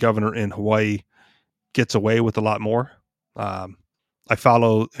think the governor in Hawaii gets away with a lot more. I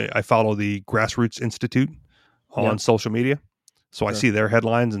follow the Grassroots Institute on social media, so I see their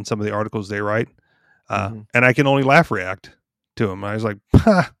headlines and some of the articles they write, and I can only laugh react to them. I was like,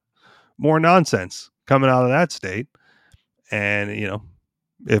 more nonsense coming out of that state. And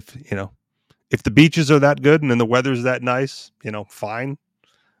if the beaches are that good and then the weather's that nice, fine,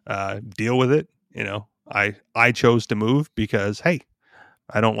 deal with it. I chose to move because, hey,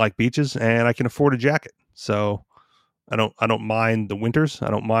 I don't like beaches and I can afford a jacket, so I don't mind the winters. I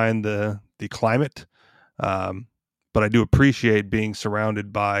don't mind the climate, but I do appreciate being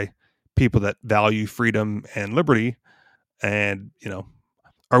surrounded by people that value freedom and liberty. And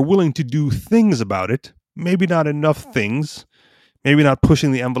are willing to do things about it, maybe not enough things, maybe not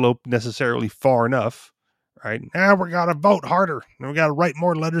pushing the envelope necessarily far enough, right? Now we got to vote harder. And we got to write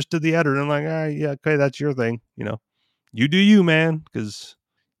more letters to the editor. And I'm like, yeah, okay, that's your thing. You do you, man, because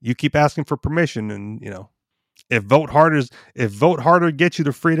you keep asking for permission. And, if vote harder gets you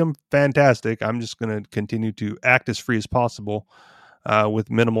to freedom, fantastic. I'm just going to continue to act as free as possible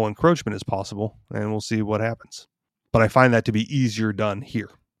with minimal encroachment as possible. And we'll see what happens. But I find that to be easier done here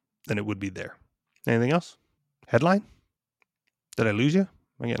than it would be there. Anything else? Headline? Did I lose you?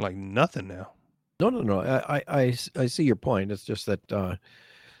 I'm getting like nothing now. No. I see your point. It's just that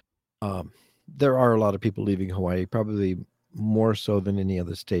there are a lot of people leaving Hawaii, probably more so than any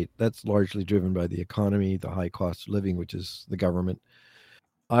other state. That's largely driven by the economy, the high cost of living, which is the government.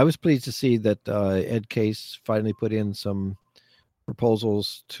 I was pleased to see that Ed Case finally put in some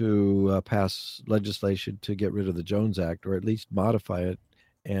proposals to pass legislation to get rid of the Jones Act, or at least modify it.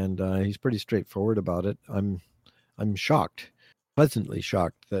 And he's pretty straightforward about it. I'm shocked, pleasantly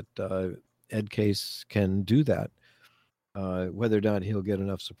shocked that Ed Case can do that. Whether or not he'll get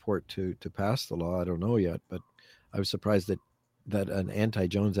enough support to pass the law, I don't know yet. But I was surprised that an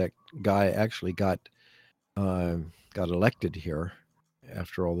anti-Jones Act guy actually got elected here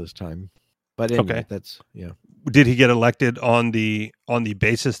after all this time. But anyway, Okay. that's yeah. Did he get elected on the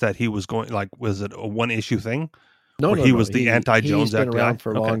basis that he was going, like, was it a one issue thing? No, he was the anti-Jones Act guy. He's been around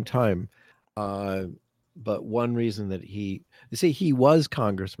for a long time. But one reason that he was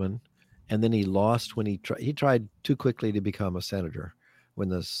congressman, and then he lost when he tried too quickly to become a senator when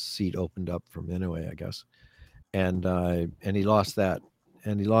the seat opened up from anyway, I guess. And he lost that.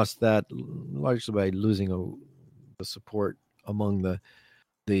 And he lost that largely by losing the support among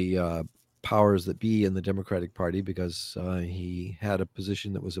the powers that be in the Democratic Party, because he had a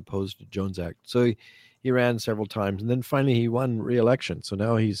position that was opposed to Jones Act. So he ran several times, and then finally he won re-election. So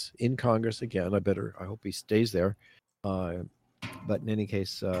now he's in Congress again. I hope he stays there. But in any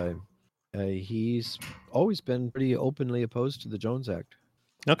case, he's always been pretty openly opposed to the Jones Act.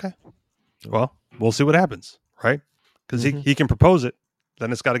 Okay. Well, we'll see what happens, right? Because he can propose it,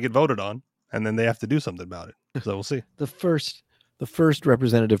 then it's got to get voted on, and then they have to do something about it. So we'll see. The first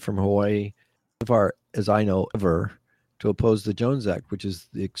representative from Hawaii, so far as I know, ever to oppose the Jones Act, which is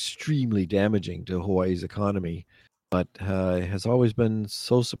extremely damaging to Hawaii's economy, but has always been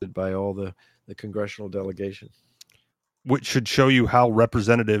so supported by all the congressional delegation. Which should show you how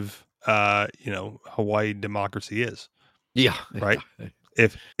representative, Hawaii democracy is. Yeah. Right.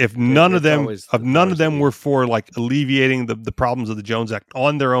 If none of them were for, like, alleviating the problems of the Jones Act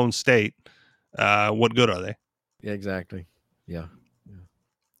on their own state, what good are they? Yeah, exactly. Yeah.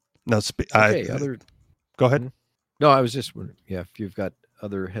 No, go ahead. No, I was just wondering, if you've got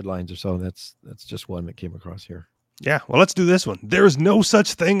other headlines or so, that's just one that came across here. Yeah, well, let's do this one. There is no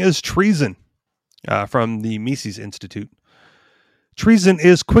such thing as treason, from the Mises Institute. Treason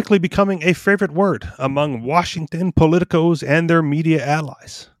is quickly becoming a favorite word among Washington politicos and their media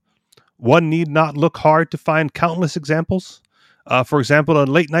allies. One need not look hard to find countless examples. For example, a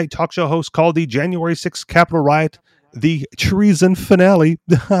late-night talk show host called the January 6th Capitol riot the treason finale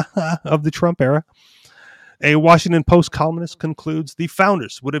of the Trump era. A Washington Post columnist concludes the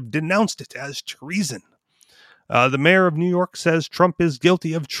founders would have denounced it as treason. The mayor of New York says Trump is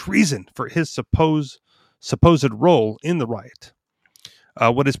guilty of treason for his supposed role in the riot.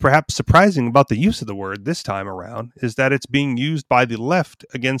 What is perhaps surprising about the use of the word this time around is that it's being used by the left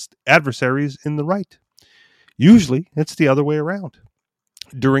against adversaries in the right. Usually, it's the other way around.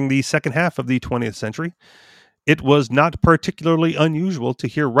 During the second half of the 20th century, it was not particularly unusual to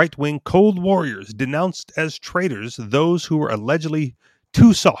hear right-wing Cold Warriors denounced as traitors those who were allegedly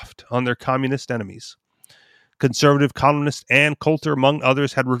too soft on their communist enemies. Conservative columnist Ann Coulter, among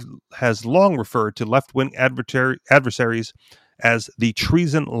others, has long referred to left-wing adversaries as the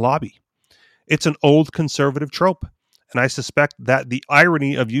treason lobby. It's an old conservative trope, and I suspect that the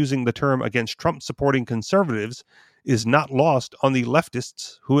irony of using the term against Trump-supporting conservatives is not lost on the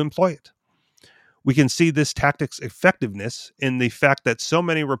leftists who employ it. We can see this tactic's effectiveness in the fact that so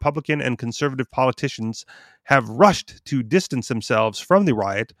many Republican and conservative politicians have rushed to distance themselves from the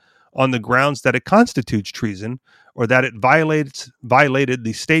riot on the grounds that it constitutes treason or that it violated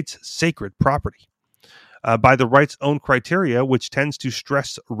the state's sacred property. By the right's own criteria, which tends to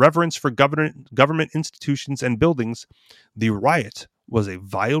stress reverence for government institutions and buildings, the riot was a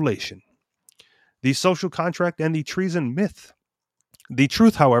violation. The social contract and the treason myth. The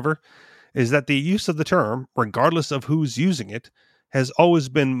truth, however, is that the use of the term, regardless of who's using it, has always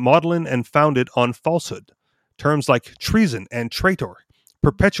been maudlin and founded on falsehood. Terms like treason and traitor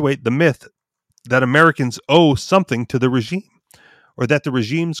perpetuate the myth that Americans owe something to the regime, or that the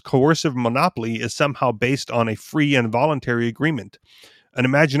regime's coercive monopoly is somehow based on a free and voluntary agreement, an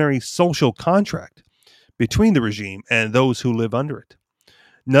imaginary social contract between the regime and those who live under it.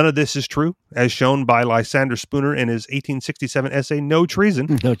 None of this is true, as shown by Lysander Spooner in his 1867 essay, No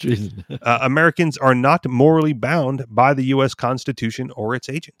Treason. No treason. Americans are not morally bound by the U.S. Constitution or its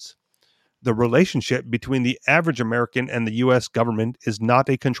agents. The relationship between the average American and the U.S. government is not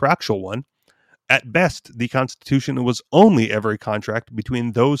a contractual one. At best, the Constitution was only ever a contract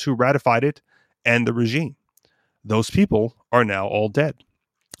between those who ratified it and the regime. Those people are now all dead.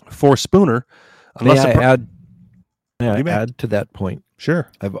 For Spooner, May I You may. add to that point? Sure.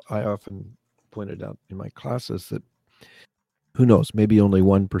 I often pointed out in my classes that who knows, maybe only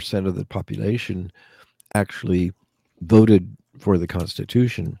 1% of the population actually voted for the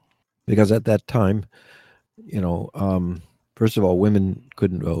Constitution, because at that time, first of all, women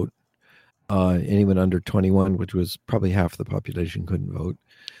couldn't vote. Anyone under 21, which was probably half the population, couldn't vote.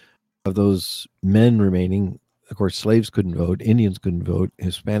 Of those men remaining, of course, slaves couldn't vote, Indians couldn't vote,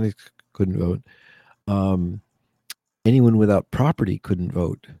 Hispanics couldn't vote. Anyone without property couldn't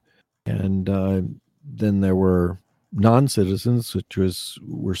vote. And then there were non-citizens, which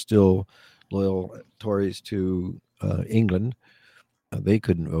were still loyal Tories to England. They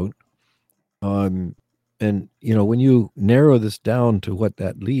couldn't vote. And when you narrow this down to what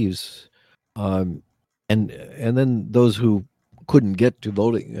that leaves, and then those who couldn't get to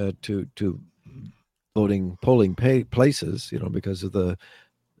voting polling places, because of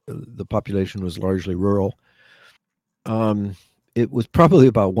the population was largely rural. It was probably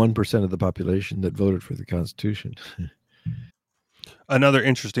about 1% of the population that voted for the Constitution. Another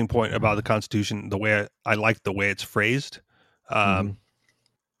interesting point about the Constitution, the way I like the way it's phrased,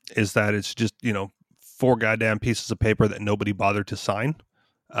 is that it's just, 4 goddamn pieces of paper that nobody bothered to sign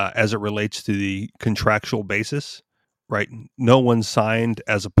as it relates to the contractual basis, right? No one signed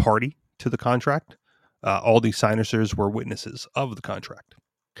as a party to the contract. All the signatories were witnesses of the contract.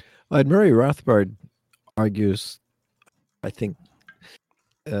 Murray Rothbard argues, I think,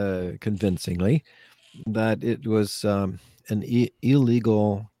 convincingly, that it was an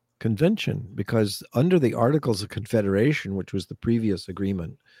illegal convention because under the Articles of Confederation, which was the previous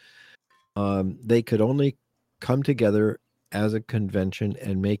agreement, they could only come together as a convention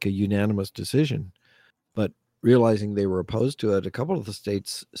and make a unanimous decision. But realizing they were opposed to it, a couple of the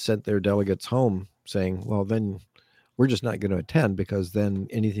states sent their delegates home saying, well, then we're just not going to attend because then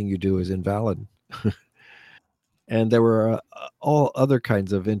anything you do is invalid. And there were all other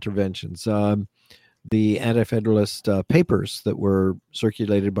kinds of interventions. The Anti-Federalist papers that were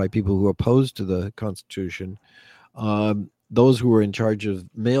circulated by people who opposed to the Constitution, those who were in charge of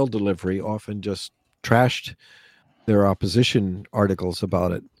mail delivery often just trashed their opposition articles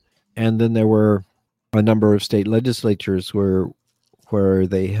about it. And then there were a number of state legislatures where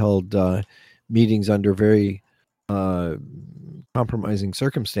they held meetings under very compromising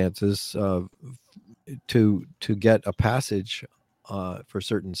circumstances to get a passage for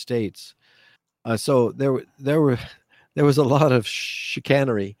certain states. So there was a lot of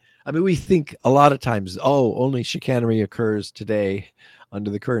chicanery. I mean, we think a lot of times, only chicanery occurs today under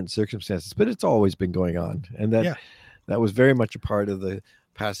the current circumstances, but it's always been going on, and that was very much a part of the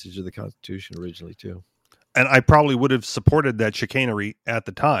passage of the Constitution originally too. And I probably would have supported that chicanery at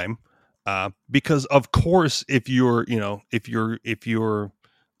the time, because of course, if you're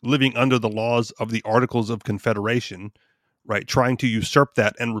living under the laws of the Articles of Confederation, right, trying to usurp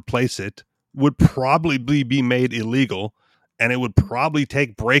that and replace it would probably be made illegal, and it would probably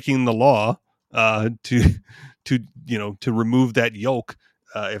take breaking the law to remove that yoke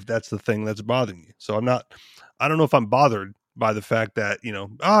if that's the thing that's bothering you. So I don't know if I'm bothered by the fact that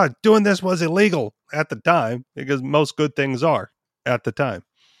doing this was illegal at the time, because most good things are at the time.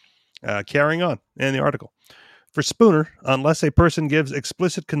 Carrying on in the article. For Spooner, unless a person gives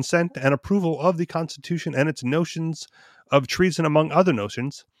explicit consent and approval of the Constitution and its notions of treason among other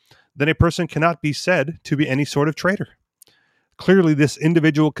notions, then a person cannot be said to be any sort of traitor. Clearly, this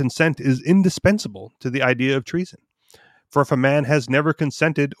individual consent is indispensable to the idea of treason. For if a man has never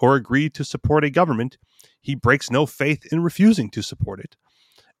consented or agreed to support a government, he breaks no faith in refusing to support it.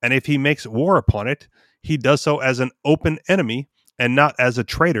 And if he makes war upon it, he does so as an open enemy and not as a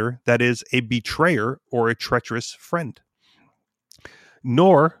traitor, that is, a betrayer or a treacherous friend.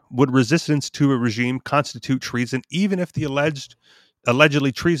 Nor would resistance to a regime constitute treason even if the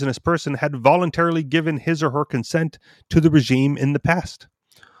allegedly treasonous person had voluntarily given his or her consent to the regime in the past.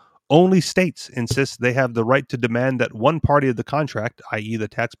 Only states insist they have the right to demand that one party of the contract, i.e. the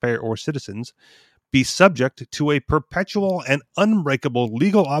taxpayer or citizens, be subject to a perpetual and unbreakable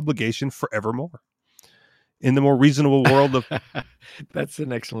legal obligation forevermore. In the more reasonable world of That's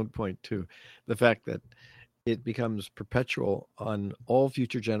an excellent point too. The fact that it becomes perpetual on all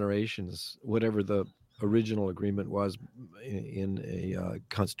future generations, whatever the original agreement was in a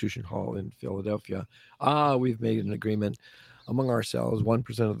Constitution Hall in Philadelphia. We've made an agreement among ourselves,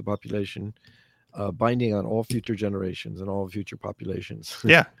 1% of the population, binding on all future generations and all future populations.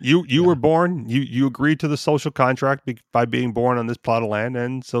 yeah, you Yeah. were born, you agreed to the social contract by being born on this plot of land,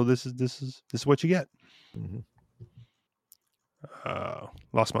 and so this is what you get. Mhm.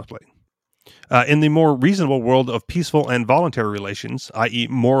 Lost my plate. In the more reasonable world of peaceful and voluntary relations, i.e.,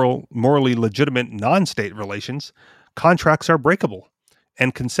 morally legitimate non-state relations, contracts are breakable,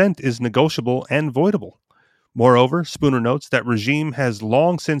 and consent is negotiable and voidable. Moreover, Spooner notes that regime has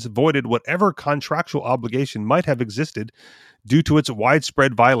long since voided whatever contractual obligation might have existed due to its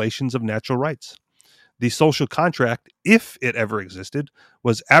widespread violations of natural rights. The social contract, if it ever existed,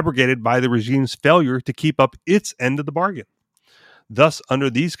 was abrogated by the regime's failure to keep up its end of the bargain. Thus, under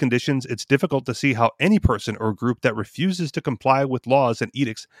these conditions, it's difficult to see how any person or group that refuses to comply with laws and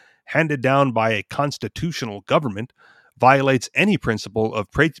edicts handed down by a constitutional government violates any principle of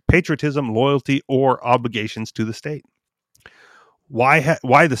patriotism, loyalty, or obligations to the state.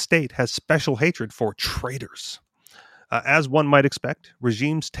 Why the state has special hatred for traitors? As one might expect,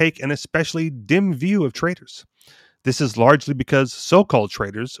 regimes take an especially dim view of traitors. This is largely because so-called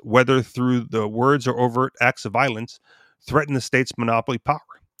traitors, whether through the words or overt acts of violence, threaten the state's monopoly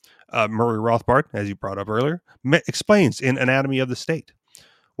power. Murray Rothbard, as you brought up earlier, explains in Anatomy of the State.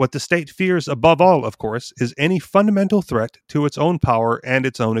 What the state fears above all, of course, is any fundamental threat to its own power and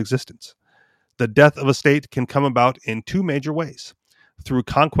its own existence. The death of a state can come about in two major ways: through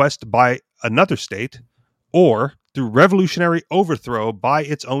conquest by another state, or through revolutionary overthrow by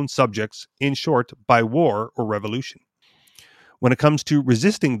its own subjects, in short, by war or revolution. When it comes to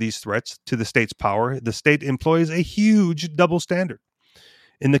resisting these threats to the state's power, the state employs a huge double standard.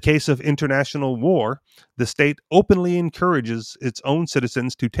 In the case of international war, the state openly encourages its own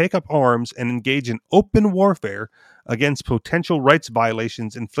citizens to take up arms and engage in open warfare against potential rights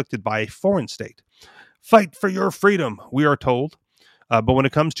violations inflicted by a foreign state. Fight for your freedom, we are told. But when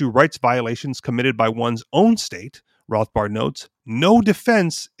it comes to rights violations committed by one's own state, Rothbard notes, no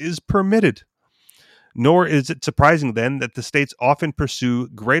defense is permitted. Nor is it surprising then that the states often pursue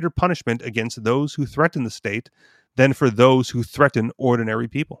greater punishment against those who threaten the state than for those who threaten ordinary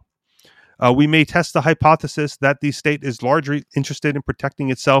people. We may test the hypothesis that the state is largely interested in protecting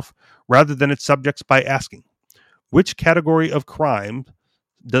itself rather than its subjects by asking, which category of crime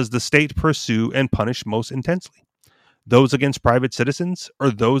does the state pursue and punish most intensely? Those against private citizens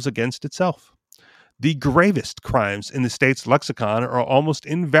or those against itself? The gravest crimes in the state's lexicon are almost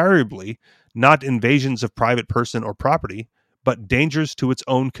invariably not invasions of private person or property, but dangers to its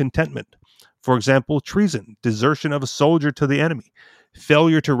own contentment. For example, treason, desertion of a soldier to the enemy,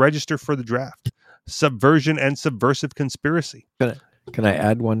 failure to register for the draft, subversion and subversive conspiracy. Can I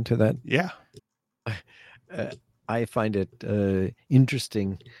add one to that? Yeah. I find it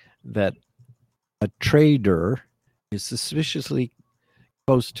interesting that a trader is suspiciously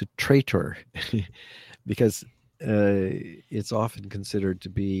close to traitor because it's often considered to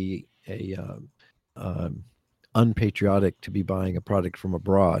be a unpatriotic to be buying a product from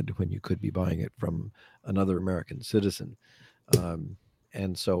abroad when you could be buying it from another American citizen.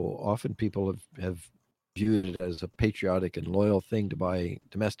 And so often people have viewed it as a patriotic and loyal thing to buy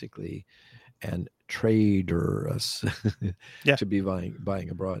domestically and traitorous to be buying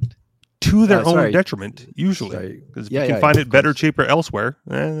abroad. To their own detriment, usually. Because you can find it better, cheaper elsewhere,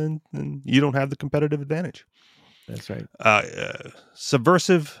 and you don't have the competitive advantage. That's right.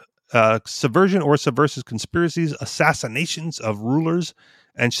 Subversion or subversive conspiracies, assassinations of rulers,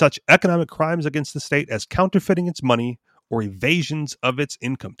 and such economic crimes against the state as counterfeiting its money or evasions of its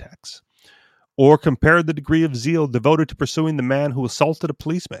income tax. Or compare the degree of zeal devoted to pursuing the man who assaulted a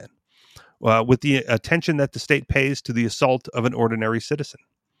policeman with the attention that the state pays to the assault of an ordinary citizen.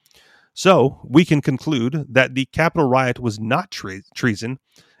 So, we can conclude that the Capitol riot was not treason,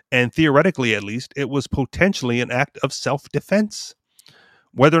 and theoretically at least, it was potentially an act of self-defense.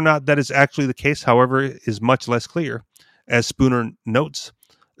 Whether or not that is actually the case, however, is much less clear. As Spooner notes,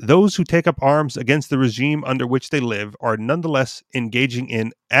 those who take up arms against the regime under which they live are nonetheless engaging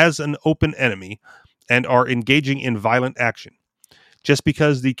in as an open enemy and are engaging in violent action. Just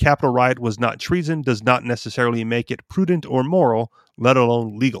because the Capitol riot was not treason does not necessarily make it prudent or moral, let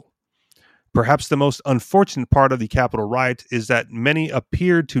alone legal. Perhaps the most unfortunate part of the Capitol riot is that many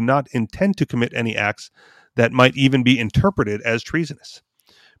appeared to not intend to commit any acts that might even be interpreted as treasonous.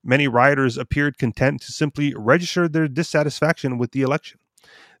 Many rioters appeared content to simply register their dissatisfaction with the election.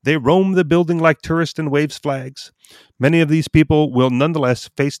 They roam the building like tourists and waves flags. Many of these people will nonetheless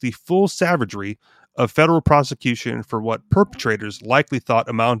face the full savagery of federal prosecution for what perpetrators likely thought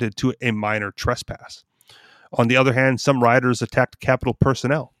amounted to a minor trespass. On the other hand, some rioters attacked Capitol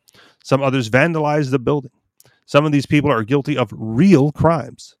personnel. Some others vandalized the building. Some of these people are guilty of real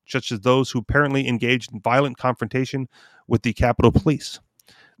crimes, such as those who apparently engaged in violent confrontation with the Capitol Police.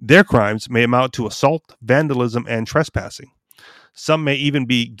 Their crimes may amount to assault, vandalism, and trespassing. Some may even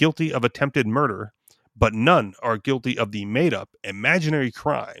be guilty of attempted murder, but none are guilty of the made-up imaginary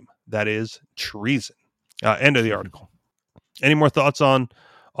crime that is treason. End of the article. Any more thoughts on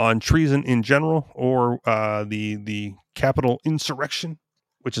treason in general, or the Capitol insurrection,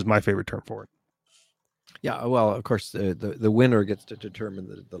 which is my favorite term for it? Yeah, well, of course, the winner gets to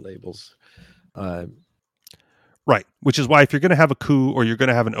determine the labels. Right, which is why if you're going to have a coup or you're going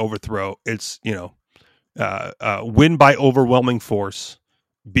to have an overthrow, it's, win by overwhelming force,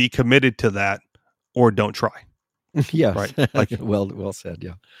 be committed to that, or don't try. Yes, right. Like, well said.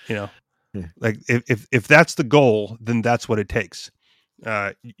 Yeah, like if that's the goal, then that's what it takes.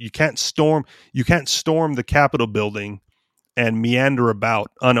 You can't storm the Capitol building and meander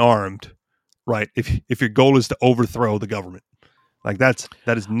about unarmed, right? If your goal is to overthrow the government, like that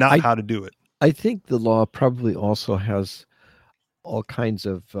is not how to do it. I think the law probably also has all kinds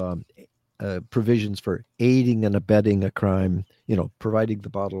of provisions for aiding and abetting a crime. Providing the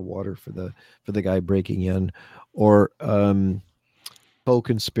bottled water for the guy breaking in, or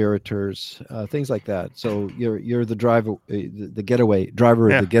co-conspirators, things like that. So you're the driver, the getaway driver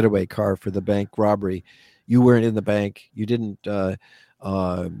of the getaway car for the bank robbery. You weren't in the bank. You didn't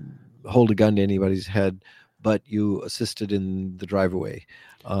hold a gun to anybody's head, but you assisted in the drive away.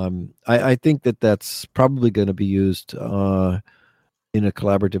 I think that's probably going to be used in a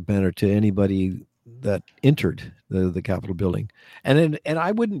collaborative manner to anybody that entered the Capitol building, and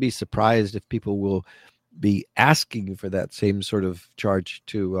I wouldn't be surprised if people will be asking for that same sort of charge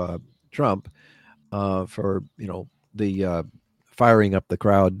to Trump for the firing up the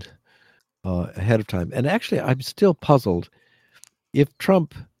crowd ahead of time. And actually, I'm still puzzled if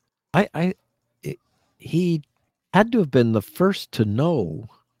Trump, he had to have been the first to know,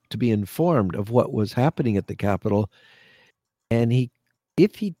 to be informed of what was happening at the Capitol, and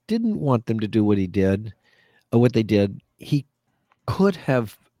if he didn't want them to do what they did, he could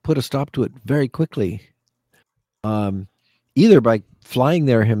have put a stop to it very quickly. Either by flying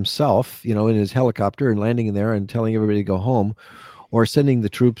there himself, in his helicopter and landing in there and telling everybody to go home, or sending the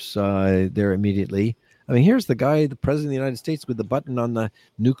troops there immediately. I mean, here's the guy, the president of the United States, with the button on the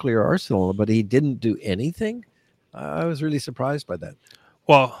nuclear arsenal, but he didn't do anything. I was really surprised by that.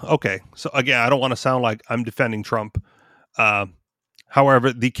 Well, okay. So again, I don't want to sound like I'm defending Trump.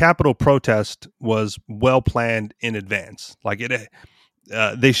 However, the Capitol protest was well planned in advance. Like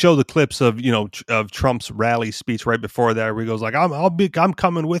they show the clips of of Trump's rally speech right before that, where he goes like, "I'm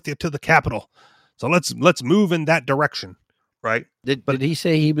coming with you to the Capitol, so let's move in that direction." Right? Did he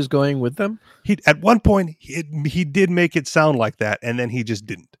say he was going with them? He at one point he did make it sound like that, and then he just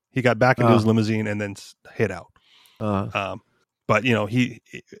didn't. He got back into his limousine and then hid out. But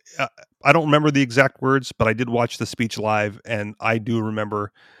I don't remember the exact words, but I did watch the speech live, and I do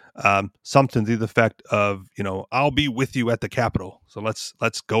remember something to the effect of, "I'll be with you at the Capitol, so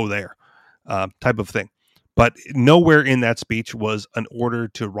let's go there," type of thing. But nowhere in that speech was an order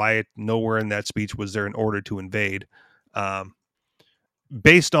to riot. Nowhere in that speech was there an order to invade.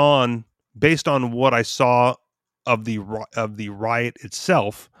 Based on what I saw of the riot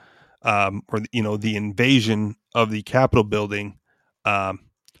itself, or the invasion of the Capitol building,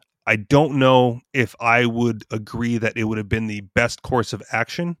 I don't know if I would agree that it would have been the best course of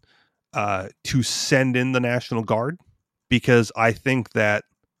action to send in the National Guard, because I think that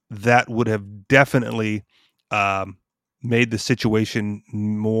would have definitely made the situation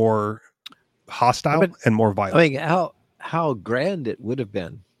more hostile and more violent. I mean, how grand it would have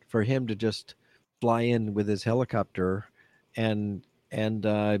been for him to just fly in with his helicopter and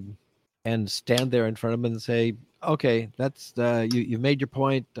stand there in front of him and say, "Okay, that's you've made your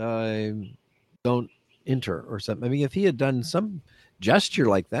point. Don't enter," or something. I mean, if he had done some gesture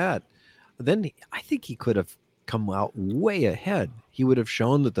like that, then I think he could have come out way ahead. He would have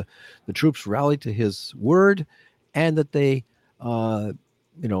shown that the troops rallied to his word, and that they, and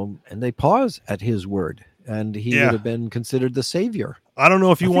they pause at his word, and he would have been considered the savior. I don't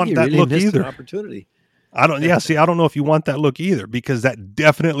know if you want that really look either. Opportunity. I don't know if you want that look either, because that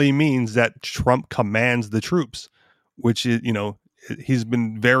definitely means that Trump commands the troops, which is, he's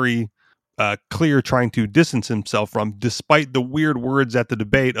been very clear trying to distance himself from, despite the weird words at the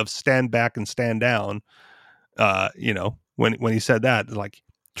debate of stand back and stand down. When he said that, like,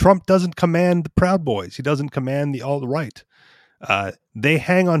 Trump doesn't command the Proud Boys. He doesn't command the alt-right. They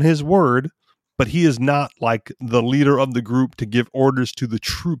hang on his word, but he is not like the leader of the group to give orders to the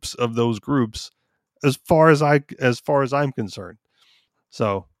troops of those groups, as far as I'm concerned.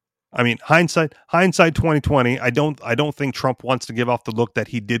 So, I mean, hindsight 2020. I don't think Trump wants to give off the look that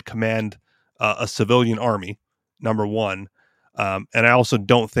he did command a civilian army. Number one, and I also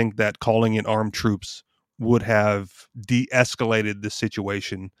don't think that calling in armed troops would have de-escalated the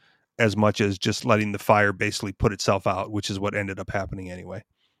situation as much as just letting the fire basically put itself out, which is what ended up happening anyway.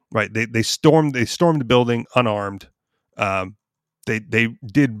 Right? They stormed the building unarmed. They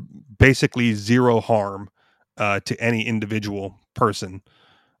did basically zero harm to any individual person,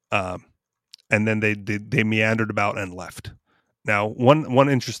 and then they meandered about and left. Now, one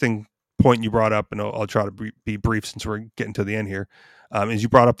interesting point you brought up, and I'll try to be brief since we're getting to the end here, is you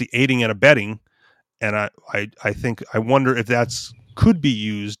brought up the aiding and abetting, and I wonder if that's could be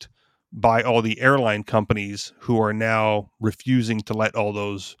used by all the airline companies who are now refusing to let all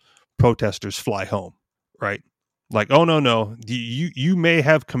those protesters fly home, right? Like, oh no, you may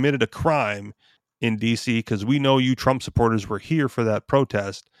have committed a crime in DC because we know you Trump supporters were here for that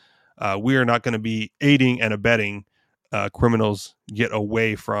protest. We are not going to be aiding and abetting criminals get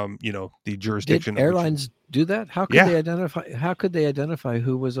away from the jurisdiction. Did airlines do that? How could they identify? How could they identify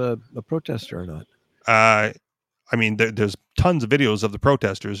who was a protester or not? I mean, there's tons of videos of the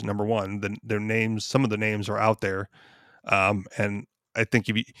protesters. Number one, their names, some of the names are out there, and I think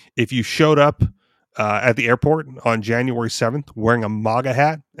if you showed up at the airport on January 7th wearing a MAGA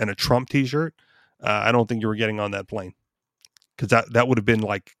hat and a Trump T-shirt, I don't think you were getting on that plane, because that would have been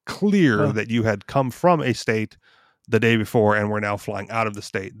like clear that you had come from a state the day before and were now flying out of the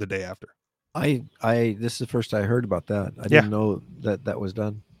state the day after. This is the first I heard about that. I didn't know that was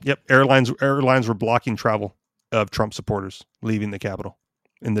done. Yep, airlines were blocking travel of Trump supporters leaving the Capitol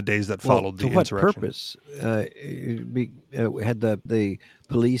in the days that followed the insurrection. To what purpose? Had the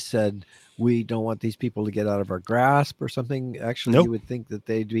police said we don't want these people to get out of our grasp or something? Actually, Nope. You would think that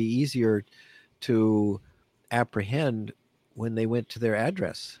they'd be easier to apprehend when they went to their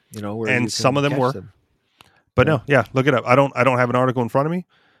address. Where and some of them were. Them. But no, look it up. I don't have an article in front of me,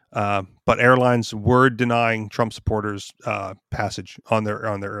 but airlines were denying Trump supporters passage on their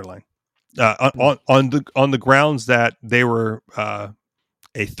airline. On the grounds that they were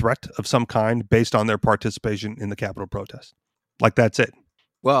a threat of some kind based on their participation in the Capitol protest. Like, that's it.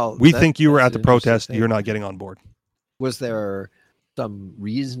 Well, we think you were at the protest. You're not getting on board. Was there some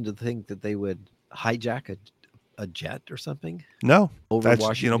reason to think that they would hijack a jet or something? No, over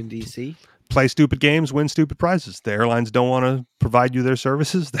Washington D.C. Play stupid games, win stupid prizes. The airlines don't want to provide you their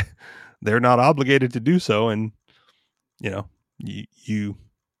services. They're not obligated to do so, and you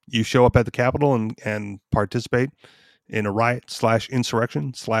show up at the Capitol and participate in a riot /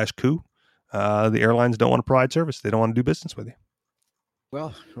 insurrection / coup. The airlines don't want to provide service. They don't want to do business with you.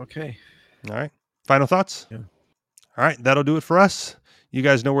 Well, okay. All right. Final thoughts? Yeah. All right. That'll do it for us. You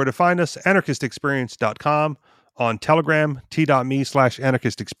guys know where to find us. AnarchistExperience.com. On Telegram,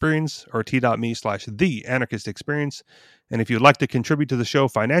 t.me/anarchistexperience or t.me/the Anarchist Experience. And if you'd like to contribute to the show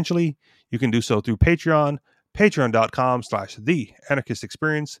financially, you can do so through Patreon, patreon.com/the Anarchist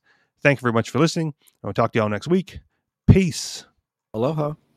Experience. Thank you very much for listening. I'll talk to y'all next week. Peace. Aloha.